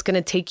is what's going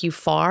to take you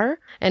far,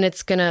 and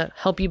it's going to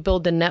help you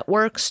build the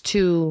networks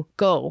to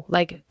go.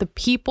 Like the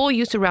people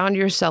you surround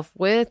yourself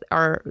with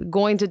are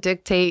going to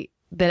dictate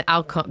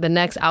the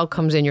next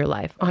outcomes in your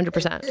life,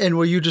 100%. And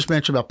what you just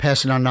mentioned about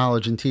passing on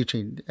knowledge and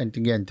teaching, and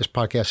again, this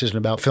podcast isn't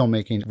about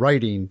filmmaking,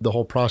 writing, the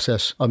whole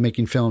process of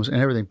making films and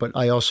everything, but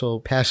I also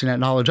passing that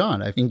knowledge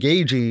on.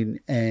 Engaging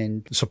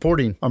and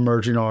supporting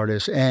emerging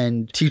artists,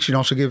 and teaching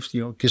also gives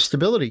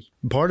stability.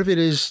 Part of it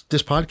is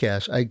this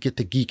podcast. I get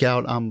to geek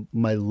out on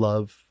my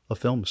love of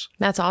films.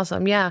 That's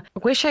awesome. Yeah. I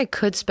wish I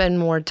could spend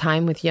more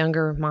time with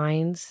younger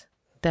minds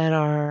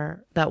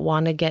that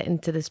want to get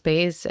into the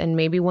space, and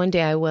maybe one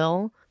day I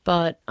will.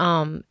 But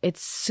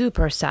it's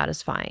super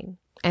satisfying.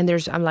 And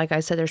like I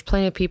said, there's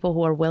plenty of people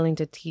who are willing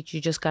to teach.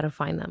 You just got to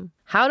find them.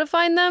 How to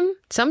find them?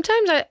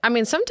 Sometimes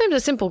sometimes a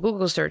simple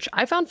Google search.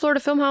 I found Florida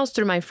Film House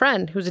through my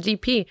friend who's a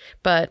DP.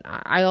 But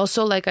I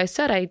also, like I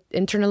said, I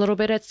interned a little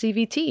bit at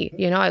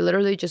CVT. I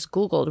literally just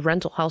Googled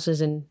rental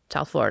houses in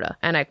South Florida.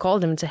 And I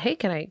called him and said, hey,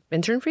 can I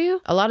intern for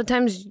you? A lot of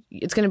times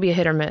it's going to be a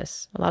hit or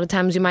miss. A lot of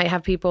times you might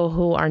have people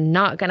who are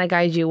not going to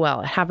guide you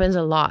well. It happens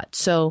a lot.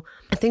 So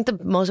I think the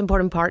most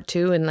important part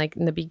too, and like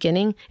in the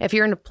beginning, if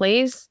you're in a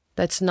place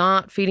that's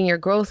not feeding your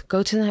growth,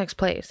 go to the next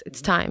place. It's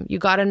time. You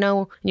got to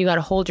know, you got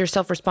to hold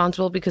yourself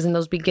responsible, because in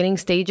those beginning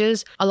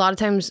stages, a lot of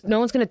times no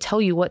one's going to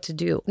tell you what to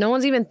do. No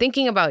one's even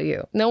thinking about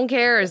you. No one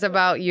cares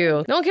about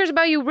you. No one cares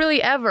about you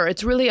really ever.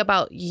 It's really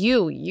about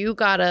you. You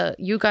gotta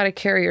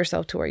carry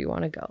yourself to where you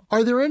want to go.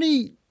 Are there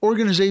any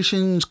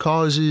organizations,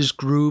 causes,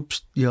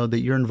 groups,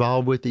 that you're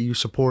involved with, that you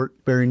support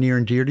very near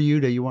and dear to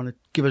you, that you want to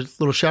give a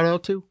little shout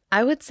out to?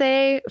 I would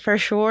say for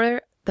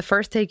sure, the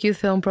First Take Youth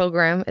Film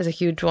Program is a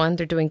huge one.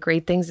 They're doing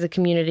great things in the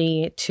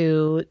community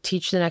to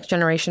teach the next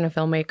generation of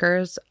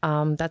filmmakers.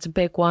 That's a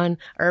big one.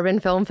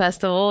 Urban Film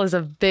Festival is a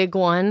big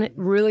one.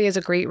 Really is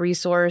a great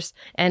resource,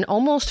 and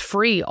almost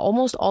free,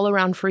 almost all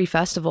around free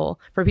festival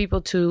for people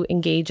to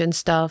engage in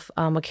stuff.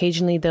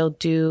 Occasionally they'll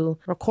do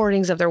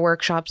recordings of their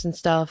workshops and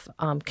stuff.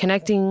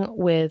 Connecting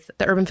with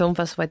the Urban Film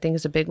Festival, I think,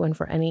 is a big one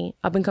for any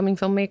up and coming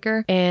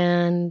filmmaker.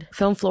 And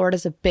Film Florida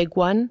is a big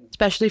one,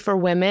 especially for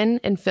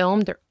women in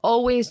film. They're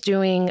always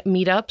doing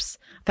meetups,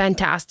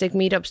 fantastic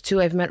meetups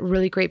too. I've met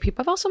really great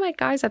people. I've also met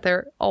guys at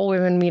their all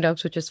women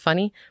meetups, which is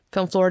funny.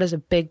 Film Florida is a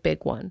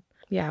big one.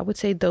 Yeah, I would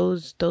say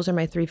those are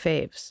my three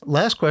faves.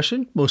 Last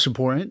question, most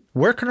important.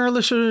 Where can our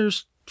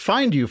listeners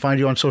find you?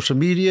 Find you on social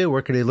media?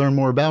 Where can they learn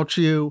more about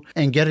you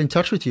and get in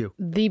touch with you?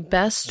 The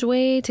best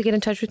way to get in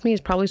touch with me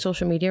is probably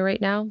social media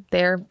right now.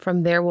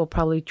 From there, we'll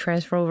probably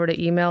transfer over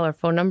to email or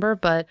phone number.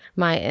 But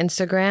my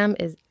Instagram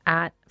is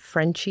at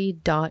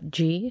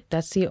Frenchie.g.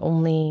 That's the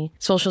only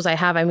socials I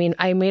have. I mean,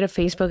 I made a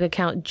Facebook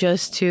account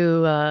just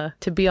to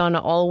be on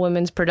an all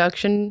women's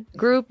production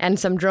group and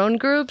some drone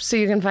groups. So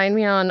you can find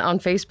me on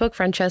Facebook,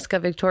 Francesca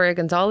Victoria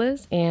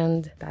Gonzalez,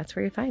 and that's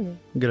where you find me.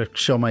 I'm going to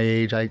show my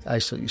age. I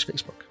still use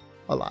Facebook.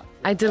 a lot.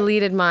 I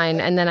deleted mine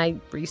and then I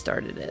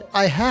restarted it.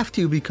 I have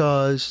to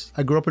because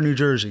I grew up in New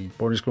Jersey,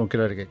 boarding school in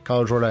Connecticut,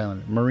 College, Rhode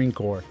Island, Marine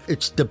Corps.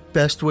 It's the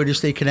best way to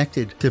stay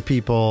connected to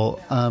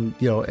people,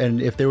 and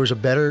if there was a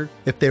better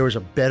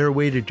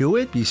way to do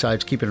it,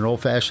 besides keeping an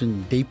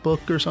old-fashioned date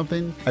book or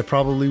something, I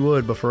probably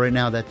would. But for right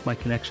now, that's my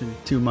connection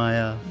to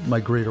my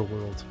greater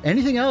world.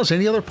 Anything else?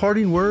 Any other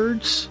parting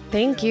words?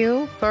 Thank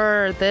you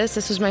for this.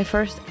 This was my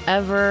first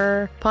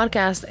ever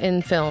podcast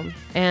in film,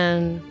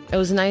 and it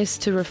was nice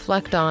to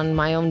reflect on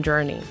my own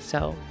journey.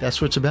 So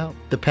that's what it's about,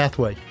 the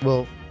pathway.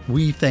 Well,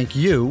 we thank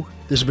you.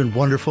 This has been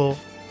wonderful,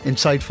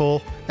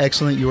 insightful,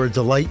 excellent. You are a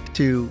delight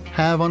to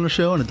have on the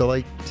show and a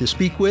delight to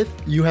speak with.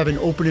 You have an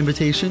open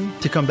invitation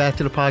to come back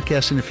to the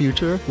podcast in the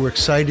future. We're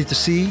excited to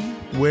see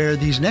where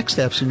these next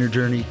steps in your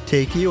journey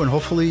take you, and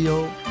hopefully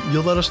you'll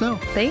let us know.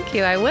 Thank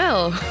you. I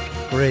will.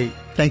 Great.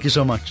 Thank you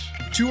so much.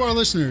 To our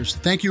listeners,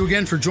 thank you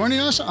again for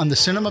joining us on the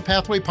Cinema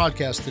Pathway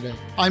Podcast today.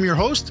 I'm your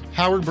host,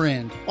 Howard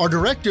Brand. Our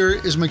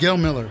director is Miguel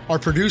Miller. Our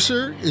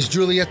producer is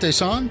Juliette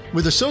Deson,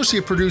 with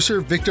associate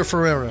producer Victor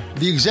Ferreira.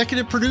 The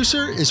executive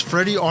producer is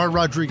Freddie R.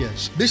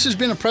 Rodriguez. This has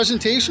been a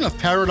presentation of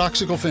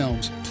Paradoxical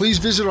Films. Please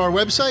visit our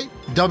website,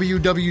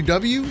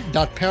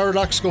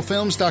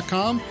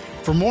 www.paradoxicalfilms.com,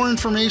 for more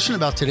information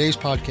about today's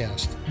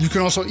podcast. You can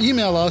also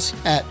email us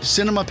at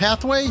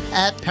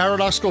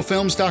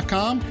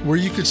cinemapathway@paradoxicalfilms.com, where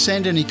you could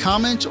send any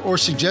comments or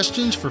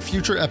suggestions for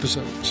future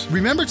episodes.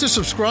 Remember to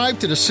subscribe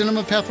to the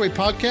Cinema Pathway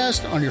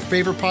podcast on your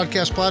favorite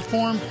podcast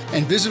platform,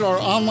 and visit our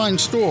online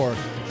store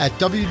at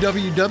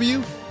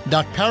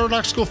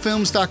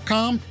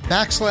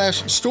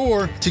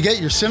www.paradoxicalfilms.com/store to get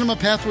your Cinema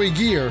Pathway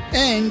gear,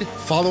 and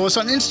follow us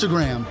on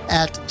Instagram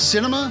at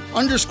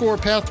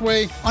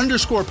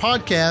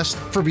cinema_pathway_podcast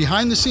for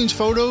behind the scenes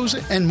photos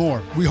and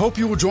more. We hope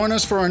you will join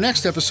us for our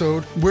next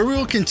episode, where we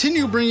will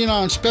continue bringing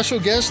on special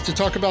guests to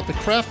talk about the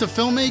craft of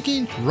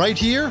filmmaking right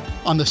here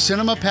on the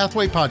Cinema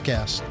Pathway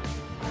podcast.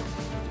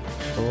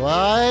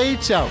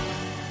 Lights out.